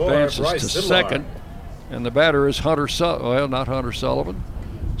advances to second. And the batter is not Hunter Sullivan,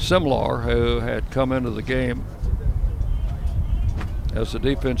 Simlar, who had come into the game as a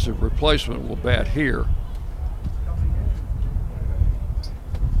defensive replacement, will bat here.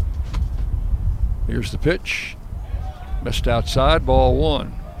 Here's the pitch. Missed outside, ball 1.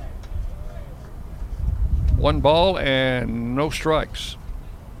 1 ball and no strikes.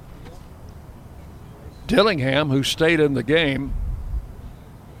 Dillingham, who stayed in the game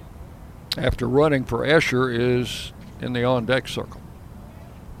after running for Escher, is in the on-deck circle.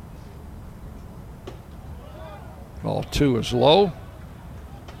 Ball 2 is low.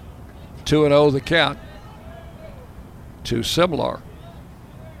 2-0 the count to Simlar.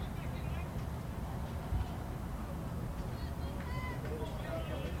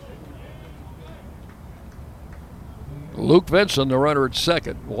 Luke Benson, the runner at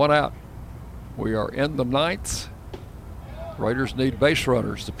second, 1 out. We are in the 9th. Raiders need base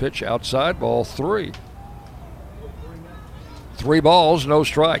runners. The pitch outside, ball 3. 3 balls, no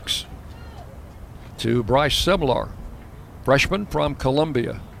strikes to Bryce Simlar, freshman from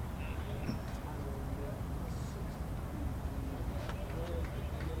Columbia.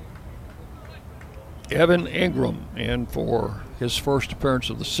 Evan Ingram in for his first appearance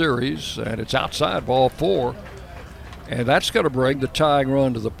of the series, and it's outside, ball 4. And that's going to bring the tying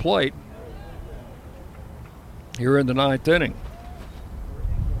run to the plate here in the 9th inning.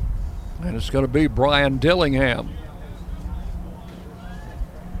 And it's going to be Brian Dillingham.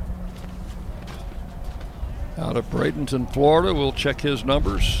 Out of Bradenton, Florida. We'll check his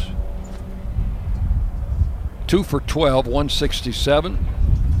numbers. 2 for 12, 167.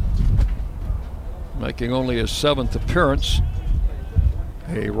 Making only his 7th appearance.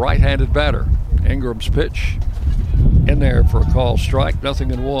 A right-handed batter. Ingram's pitch in there for a call strike,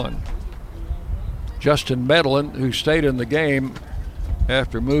 0-1. Justin Medlin, who stayed in the game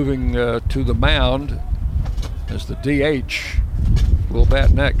after moving to the mound as the DH, will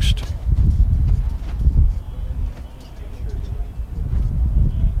bat next.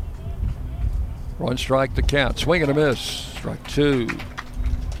 One strike the count. Swing and a miss. Strike 2.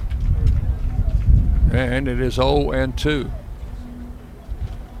 And it is 0-2.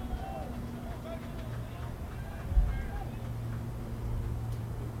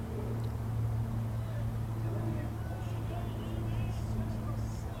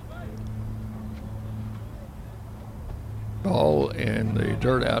 Ball in the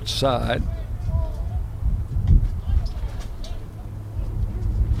dirt outside.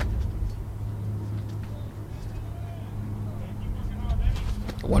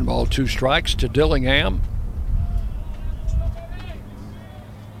 One ball, two strikes to Dillingham.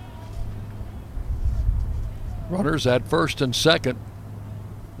 Runners at first and second.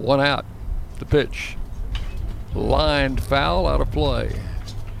 One out. The pitch. Lined foul, out of play.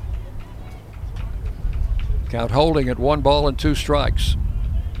 Count holding at 1 ball and 2 strikes.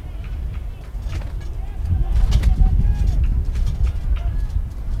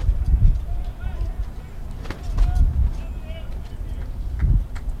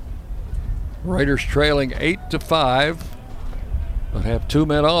 Raiders trailing 8-5, but have 2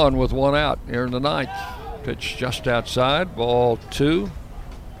 men on with 1 out here in the 9th. Pitch just outside, ball 2,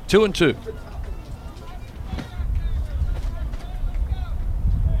 2-2.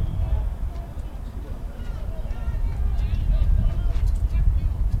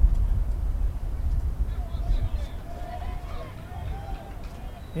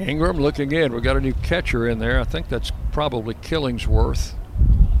 Ingram looking in. We've got a new catcher in there. I think that's probably Killingsworth.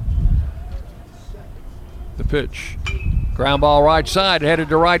 The pitch. Ground ball right side, headed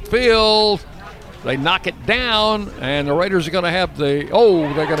to right field. They knock it down, and the Raiders are going to have they're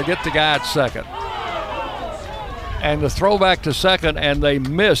going to get the guy at second. And the throw back to second, and they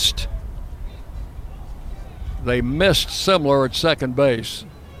missed. They missed Simler at second base.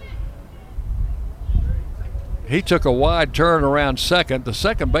 He took a wide turn around second. The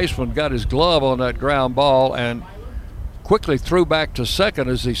second baseman got his glove on that ground ball and quickly threw back to second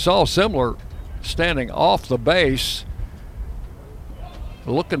as he saw Simler standing off the base,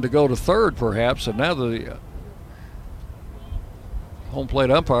 looking to go to third perhaps, and now the home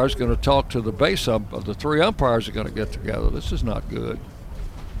plate umpire is going to talk to the base ump. The 3 umpires are going to get together. This is not good.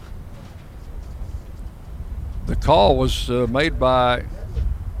 The call was made by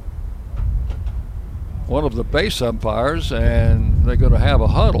one of the base umpires, and they're going to have a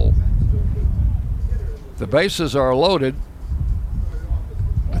huddle. The bases are loaded.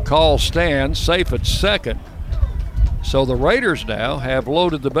 The call stands, safe at second. So the Raiders now have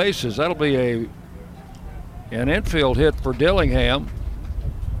loaded the bases. That'll be an infield hit for Dillingham.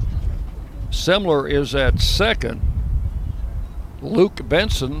 Simler is at second. Luke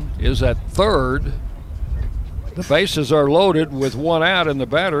Benson is at third. The bases are loaded with 1 out, and the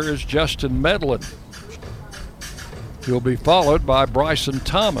batter is Justin Medlin. He'll be followed by Bryson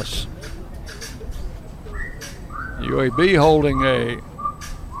Thomas. UAB holding a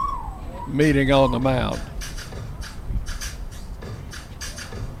meeting on the mound.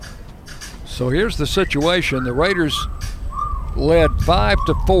 So here's the situation. The Raiders led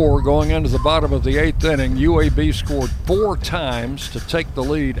 5-4 going into the bottom of the 8th inning. UAB scored 4 times to take the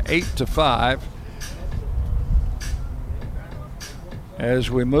lead 8-5.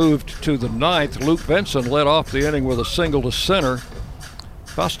 As we moved to the 9th, Luke Benson led off the inning with a single to center.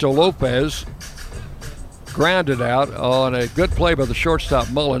 Fausto Lopez grounded out on a good play by the shortstop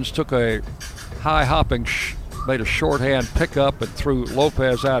Mullins, took a high hopping, made a shorthand pickup and threw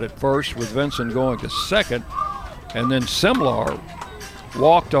Lopez out at first with Benson going to second. And then Simlar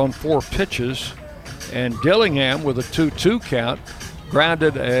walked on 4 pitches, and Dillingham with a 2-2 count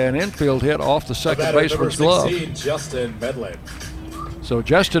grounded an infield hit off the second baseman's glove. Justin Medlin. So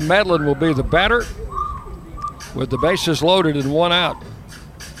Justin Medlin will be the batter with the bases loaded and 1 out.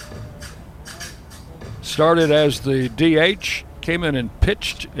 Started as the DH, came in and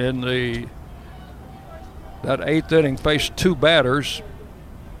pitched in that 8th inning, faced 2 batters,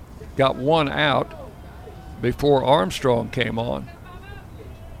 got 1 out before Armstrong came on.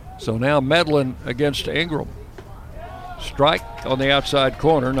 So now Medlin against Ingram. Strike on the outside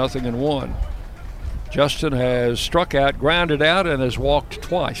corner, 0-1. Justin has struck out, grounded out, and has walked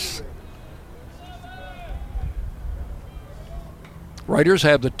twice. Raiders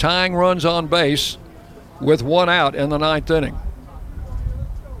have the tying runs on base with 1 out in the 9th inning.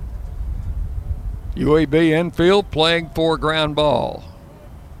 UAB infield playing for ground ball.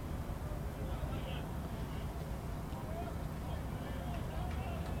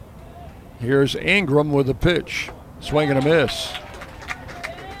 Here's Ingram with a pitch. Swing and a miss.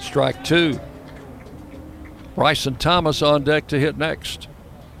 Strike 2. Bryson Thomas on deck to hit next.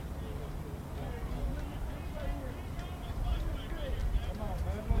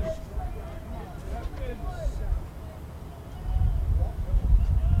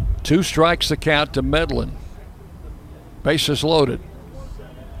 Two strikes the count to Medlin. Bases loaded.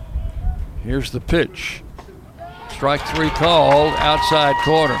 Here's the pitch. Strike 3 called, outside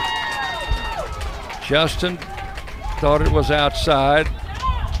corner. Justin thought it was outside,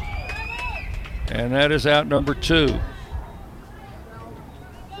 and that is out number 2.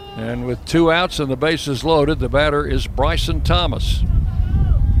 And with 2 outs and the bases loaded, the batter is Bryson Thomas.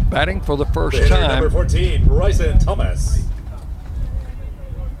 Batting for the first time. Number 14, Bryson Thomas.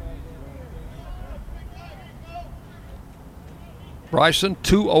 Bryson,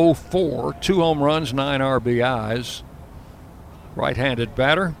 204, 2 home runs, 9 RBIs. Right-handed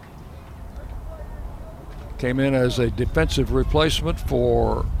batter. Came in as a defensive replacement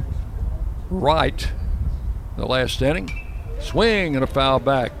for Wright the last inning. Swing and a foul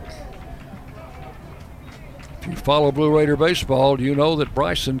back. If you follow Blue Raider baseball, you know that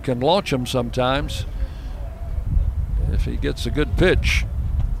Bryson can launch him sometimes if he gets a good pitch.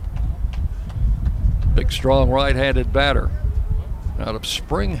 Big, strong right-handed batter out of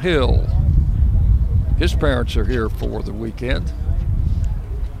Spring Hill. His parents are here for the weekend.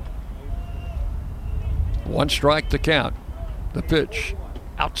 1 strike to count. The pitch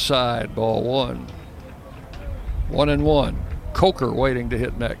outside, ball 1. 1-1. Coker waiting to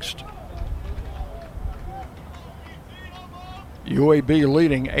hit next. UAB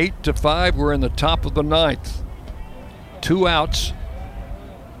leading 8-5. We're in the top of the 9th. 2 outs.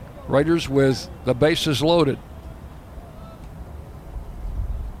 Raiders with the bases loaded.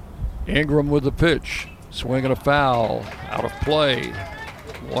 Ingram with the pitch. Swinging a foul. Out of play.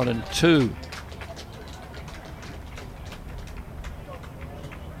 1-2.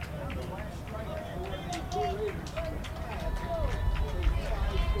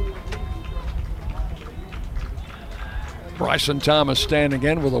 Bryson Thomas standing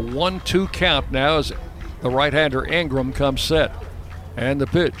in with a 1-2 count now as the right-hander Ingram comes set. And the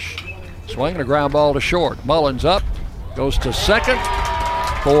pitch. Swinging a ground ball to short. Mullins up, goes to second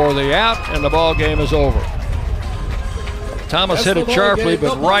for the out, and the ball game is over. Thomas hit it sharply,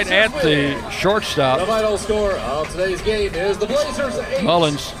 but right at the shortstop. The final score of today's game is the Blazers 8.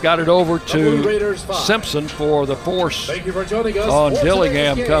 Mullins got it over to Simpson for the force on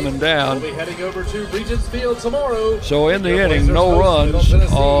Dillingham coming down. We'll be heading over to Regents Field tomorrow. So in the inning, no runs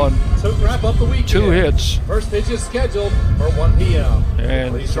on to wrap up the weekend. 2 hits. First pitch is scheduled for 1 p.m.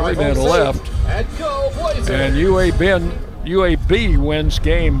 And 3 men left. And go Blazers. And UAB wins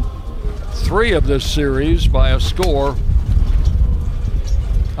game 3 of this series by a score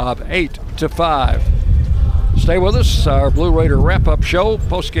of 8-5. Stay with us. Our Blue Raider wrap-up show,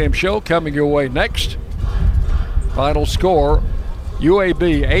 post-game show, coming your way next. Final score,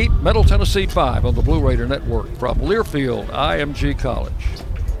 UAB 8, Middle Tennessee 5 on the Blue Raider Network from Learfield IMG College.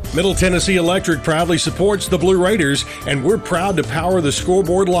 Middle Tennessee Electric proudly supports the Blue Raiders, and we're proud to power the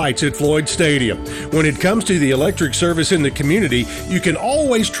scoreboard lights at Floyd Stadium. When it comes to the electric service in the community, you can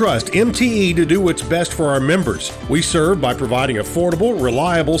always trust MTE to do what's best for our members. We serve by providing affordable,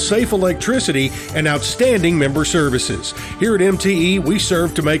 reliable, safe electricity and outstanding member services. Here at MTE, we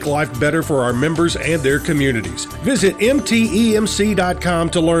serve to make life better for our members and their communities. Visit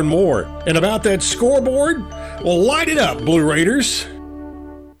MTEMC.com to learn more. And about that scoreboard, well, light it up, Blue Raiders.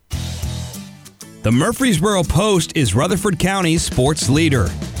 The Murfreesboro Post is Rutherford County's sports leader.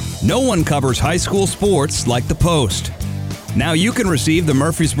 No one covers high school sports like the Post. Now you can receive the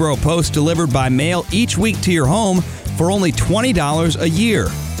Murfreesboro Post delivered by mail each week to your home for only $20 a year.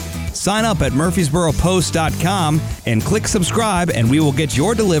 Sign up at murfreesboropost.com and click subscribe, and we will get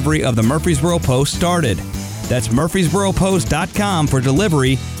your delivery of the Murfreesboro Post started. That's murfreesboropost.com for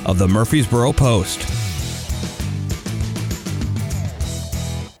delivery of the Murfreesboro Post.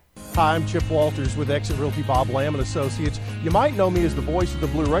 Hi, I'm Chip Walters with Exit Realty Bob Lamb & Associates. You might know me as the voice of the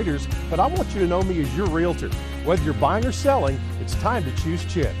Blue Raiders, but I want you to know me as your realtor. Whether you're buying or selling, it's time to choose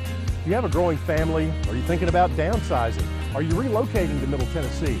Chip. Do you have a growing family? Are you thinking about downsizing? Are you relocating to Middle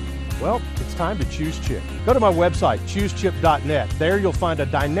Tennessee? Well, it's time to choose Chip. Go to my website, choosechip.net. There you'll find a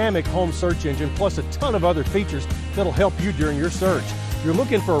dynamic home search engine plus a ton of other features that'll help you during your search. If you're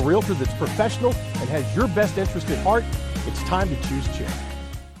looking for a realtor that's professional and has your best interest at heart, it's time to choose Chip.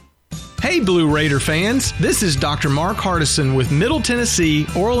 Hey Blue Raider fans, this is Dr. Mark Hardison with Middle Tennessee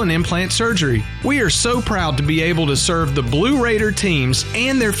Oral and Implant Surgery. We are so proud to be able to serve the Blue Raider teams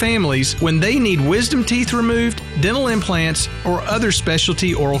and their families when they need wisdom teeth removed, dental implants, or other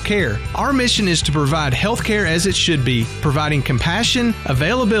specialty oral care. Our mission is to provide health care as it should be, providing compassion,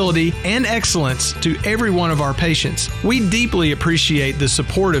 availability, and excellence to every one of our patients. We deeply appreciate the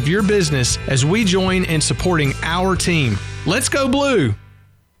support of your business as we join in supporting our team. Let's go Blue!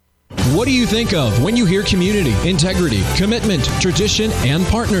 What do you think of when you hear community, integrity, commitment, tradition, and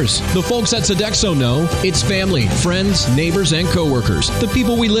partners? The folks at Sodexo know it's family, friends, neighbors, and coworkers, the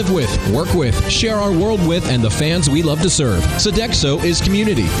people we live with, work with, share our world with, and the fans we love to serve. Sodexo is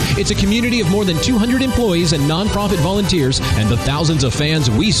community. It's a community of more than 200 employees and nonprofit volunteers and the thousands of fans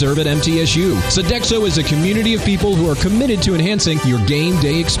we serve at MTSU. Sodexo is a community of people who are committed to enhancing your game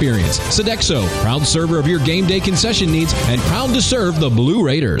day experience. Sodexo, proud server of your game day concession needs and proud to serve the Blue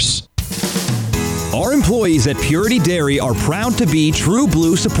Raiders. Our employees at Purity Dairy are proud to be true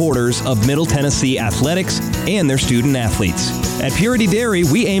blue supporters of Middle Tennessee athletics and their student athletes. At Purity Dairy,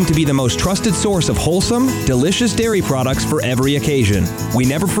 we aim to be the most trusted source of wholesome, delicious dairy products for every occasion. We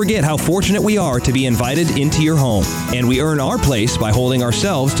never forget how fortunate we are to be invited into your home, and we earn our place by holding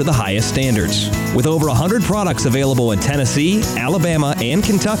ourselves to the highest standards. With over 100 products available in Tennessee, Alabama, and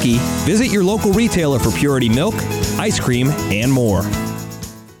Kentucky, visit your local retailer for Purity milk, ice cream, and more.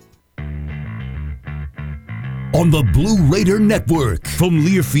 On the Blue Raider Network from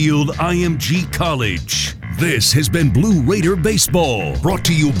Learfield IMG College. This has been Blue Raider Baseball, brought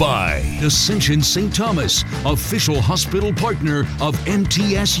to you by Ascension St. Thomas, official hospital partner of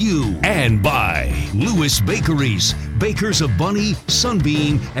MTSU, and by Lewis Bakeries, bakers of Bunny,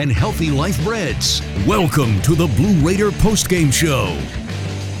 Sunbeam, and Healthy Life Breads. Welcome to the Blue Raider postgame show.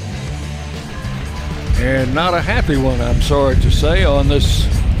 And not a happy one, I'm sorry to say, on this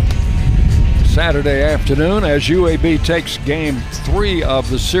Saturday afternoon as UAB takes game 3 of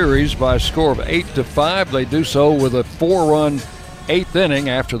the series by a score of 8-5. They do so with a 4-run 8th inning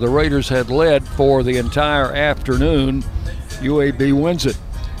after the Raiders had led for the entire afternoon. UAB wins it.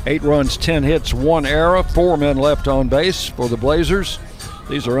 8 runs, 10 hits, 1 error, 4 men left on base for the Blazers.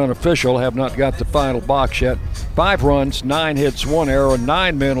 These are unofficial, have not got the final box yet. 5 runs, 9 hits, 1 error,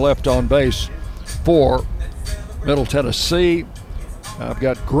 9 men left on base for Middle Tennessee. I've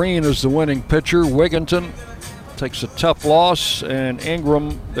got Green as the winning pitcher. Wigginton takes a tough loss, and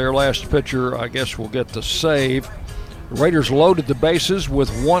Ingram, their last pitcher, I guess will get the save. The Raiders loaded the bases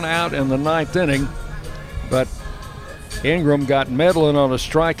with 1 out in the 9th inning, but Ingram got Medlin on a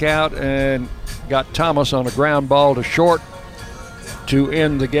strikeout and got Thomas on a ground ball to short to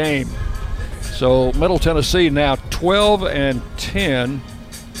end the game. So Middle Tennessee now 12-10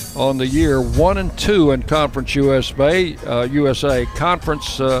 on the year, 1-2 in Conference USA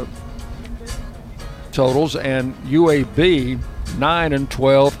conference totals, and UAB 9-12,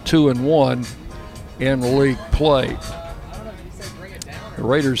 2-1 in league play. The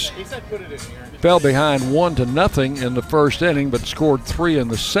Raiders fell behind 1-0 in the first inning, but scored 3 in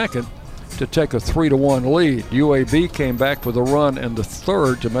the second to take a 3-1 lead. UAB came back with a run in the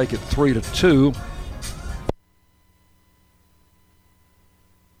third to make it 3-2.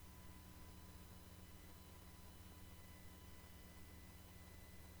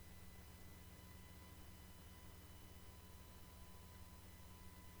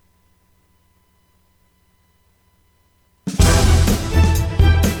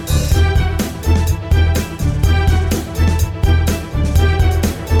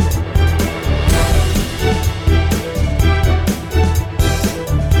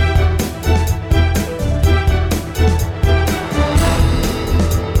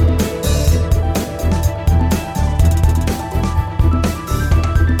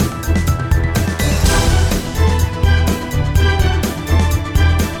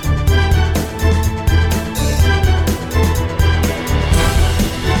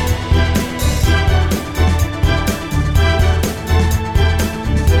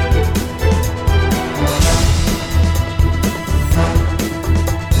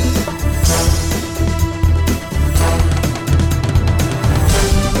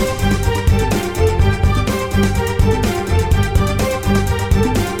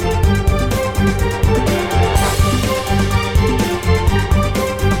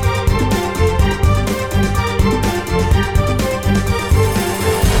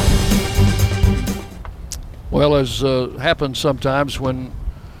 Well, as happens sometimes when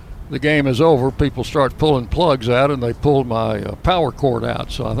the game is over, people start pulling plugs out, and they pulled my power cord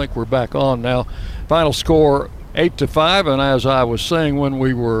out. So I think we're back on now. Final score 8-5, and as I was saying when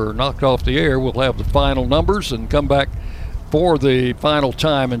we were knocked off the air, we'll have the final numbers and come back for the final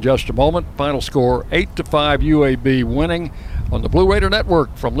time in just a moment. Final score 8-5, UAB winning on the Blue Raider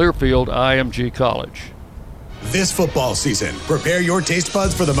Network from Learfield IMG College. This football season, prepare your taste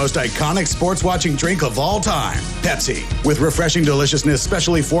buds for the most iconic sports watching drink of all time, Pepsi. With refreshing deliciousness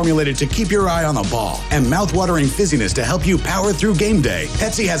specially formulated to keep your eye on the ball and mouth-watering fizziness to help you power through game day,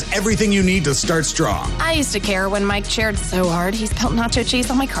 Pepsi has everything you need to start strong. I used to care when Mike cheered so hard he spilled nacho cheese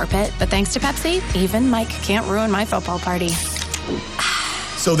on my carpet, but thanks to Pepsi, even Mike can't ruin my football party.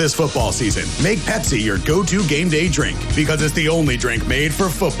 So this football season, make Pepsi your go-to game day drink because it's the only drink made for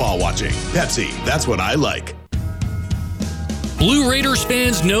football watching. Pepsi, that's what I like. Blue Raiders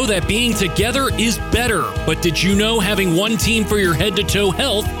fans know that being together is better, but did you know having one team for your head-to-toe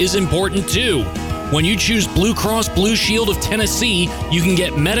health is important too? When you choose Blue Cross Blue Shield of Tennessee, you can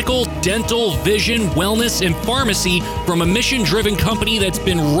get medical, dental, vision, wellness, and pharmacy from a mission-driven company that's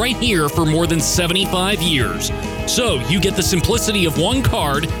been right here for more than 75 years. So you get the simplicity of one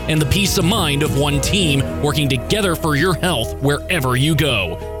card and the peace of mind of one team working together for your health wherever you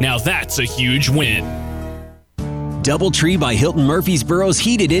go. Now that's a huge win. DoubleTree by Hilton Murfreesboro's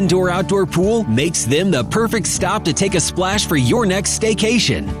heated indoor-outdoor pool makes them the perfect stop to take a splash for your next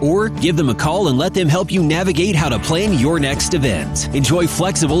staycation. Or give them a call and let them help you navigate how to plan your next event. Enjoy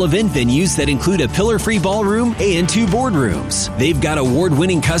flexible event venues that include a pillar-free ballroom and 2 boardrooms. They've got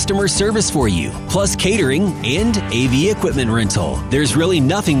award-winning customer service for you, plus catering and AV equipment rental. There's really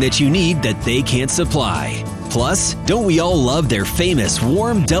nothing that you need that they can't supply. Plus, don't we all love their famous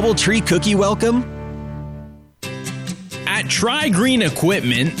warm DoubleTree cookie welcome? At Tri-Green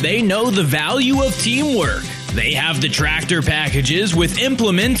Equipment, they know the value of teamwork. They have the tractor packages with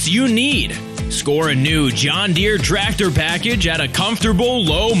implements you need. Score a new John Deere tractor package at a comfortable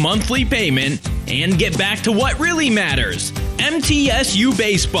low monthly payment and get back to what really matters, MTSU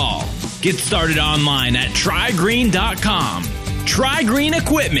Baseball. Get started online at trygreen.com. Tri-Green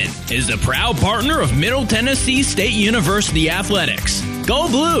Equipment is a proud partner of Middle Tennessee State University Athletics. Go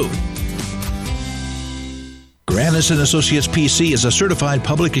Blue! Granis & Associates PC is a certified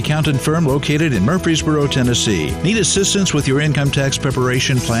public accountant firm located in Murfreesboro, Tennessee. Need assistance with your income tax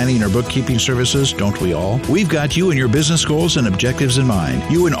preparation, planning, or bookkeeping services? Don't we all? We've got you and your business goals and objectives in mind.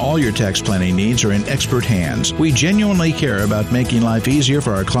 You and all your tax planning needs are in expert hands. We genuinely care about making life easier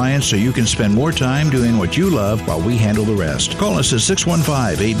for our clients so you can spend more time doing what you love while we handle the rest. Call us at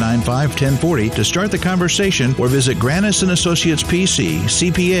 615-895-1040 to start the conversation or visit Granis & Associates PC,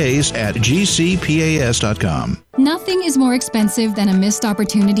 CPAs at gcpas.com. Nothing is more expensive than a missed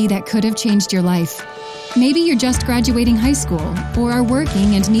opportunity that could have changed your life. Maybe you're just graduating high school, or are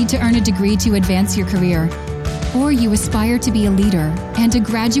working and need to earn a degree to advance your career. Or you aspire to be a leader, and a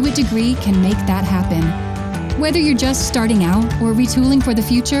graduate degree can make that happen. Whether you're just starting out or retooling for the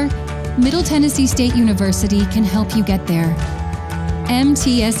future, Middle Tennessee State University can help you get there.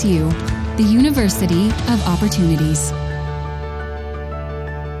 MTSU, the University of Opportunities.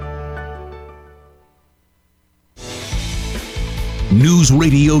 News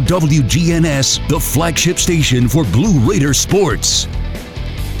Radio WGNS, the flagship station for Blue Raider sports.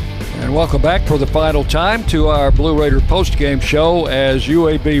 And welcome back for the final time to our Blue Raider postgame show as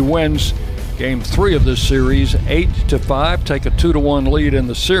UAB wins Game 3 of this series, 8-5, take a 2-1 lead in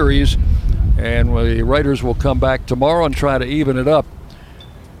the series. And the Raiders will come back tomorrow and try to even it up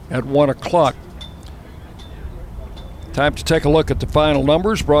at 1 o'clock. Time to take a look at the final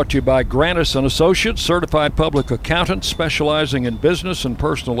numbers, brought to you by Granis & Associates, certified public accountants specializing in business and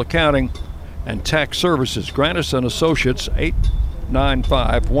personal accounting and tax services. Granis & Associates,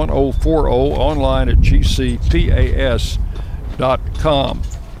 895-1040, online at gcpas.com.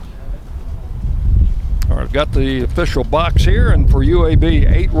 All right, I've got the official box here, and for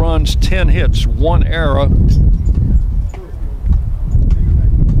UAB, 8 runs, 10 hits, 1 error.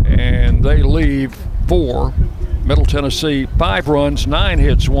 And they leave 4. Middle Tennessee, 5 runs, 9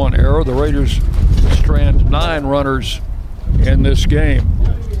 hits, 1 error. The Raiders strand 9 runners in this game.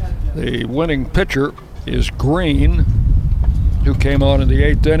 The winning pitcher is Green, who came on in the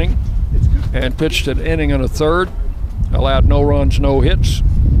 8th inning and pitched an inning and a third, allowed no runs, no hits.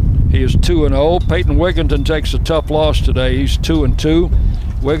 He is 2-0. Peyton Wigginton takes a tough loss today. He's 2-2.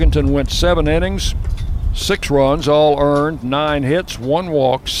 Wigginton went 7 innings, 6 runs, all earned, 9 hits, 1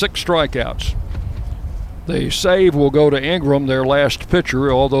 walk, 6 strikeouts. The save will go to Ingram, their last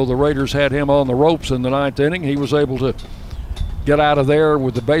pitcher. Although the Raiders had him on the ropes in the 9th inning, he was able to get out of there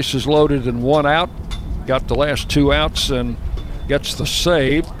with the bases loaded and 1 out. Got the last 2 outs and gets the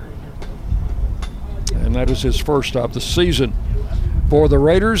save. And that is his first of the season. For the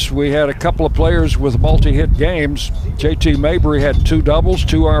Raiders, we had a couple of players with multi-hit games. JT Mabry had 2 doubles,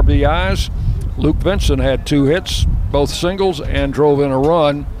 2 RBIs. Luke Vincent had 2 hits, both singles, and drove in a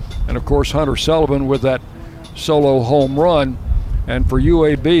run. And, of course, Hunter Sullivan with that solo home run. And for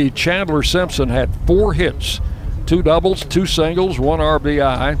UAB, Chandler Simpson had 4 hits, 2 doubles, 2 singles, 1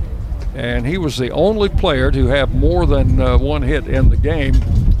 RBI. And he was the only player to have more than 1 hit in the game.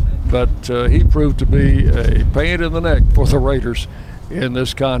 But he proved to be a pain in the neck for the Raiders in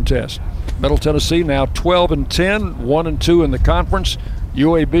this contest. Middle Tennessee now 12-10, 1-2 in the conference.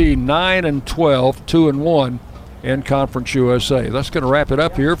 UAB 9-12, 2-1 in Conference USA. That's going to wrap it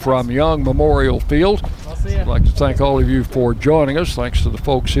up here from Young Memorial Field. I'd like to thank all of you for joining us. Thanks to the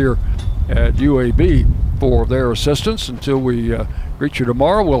folks here at UAB for their assistance. Until we greet you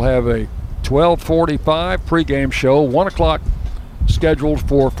tomorrow, we'll have a 12:45 pregame show, 1 o'clock scheduled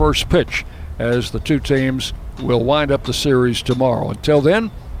for first pitch, as the two teams will wind up the series tomorrow. Until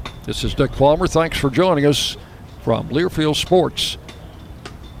then, this is Dick Palmer. Thanks for joining us from Learfield Sports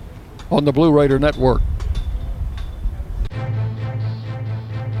on the Blue Raider Network.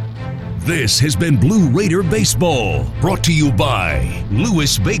 This has been Blue Raider Baseball, brought to you by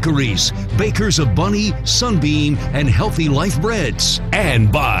Lewis Bakeries, bakers of Bunny, Sunbeam, and Healthy Life Breads,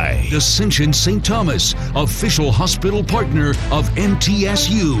 and by Ascension St. Thomas, official hospital partner of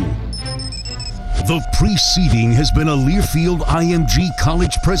MTSU. The preceding has been a Learfield IMG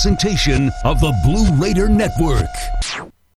College presentation of the Blue Raider Network.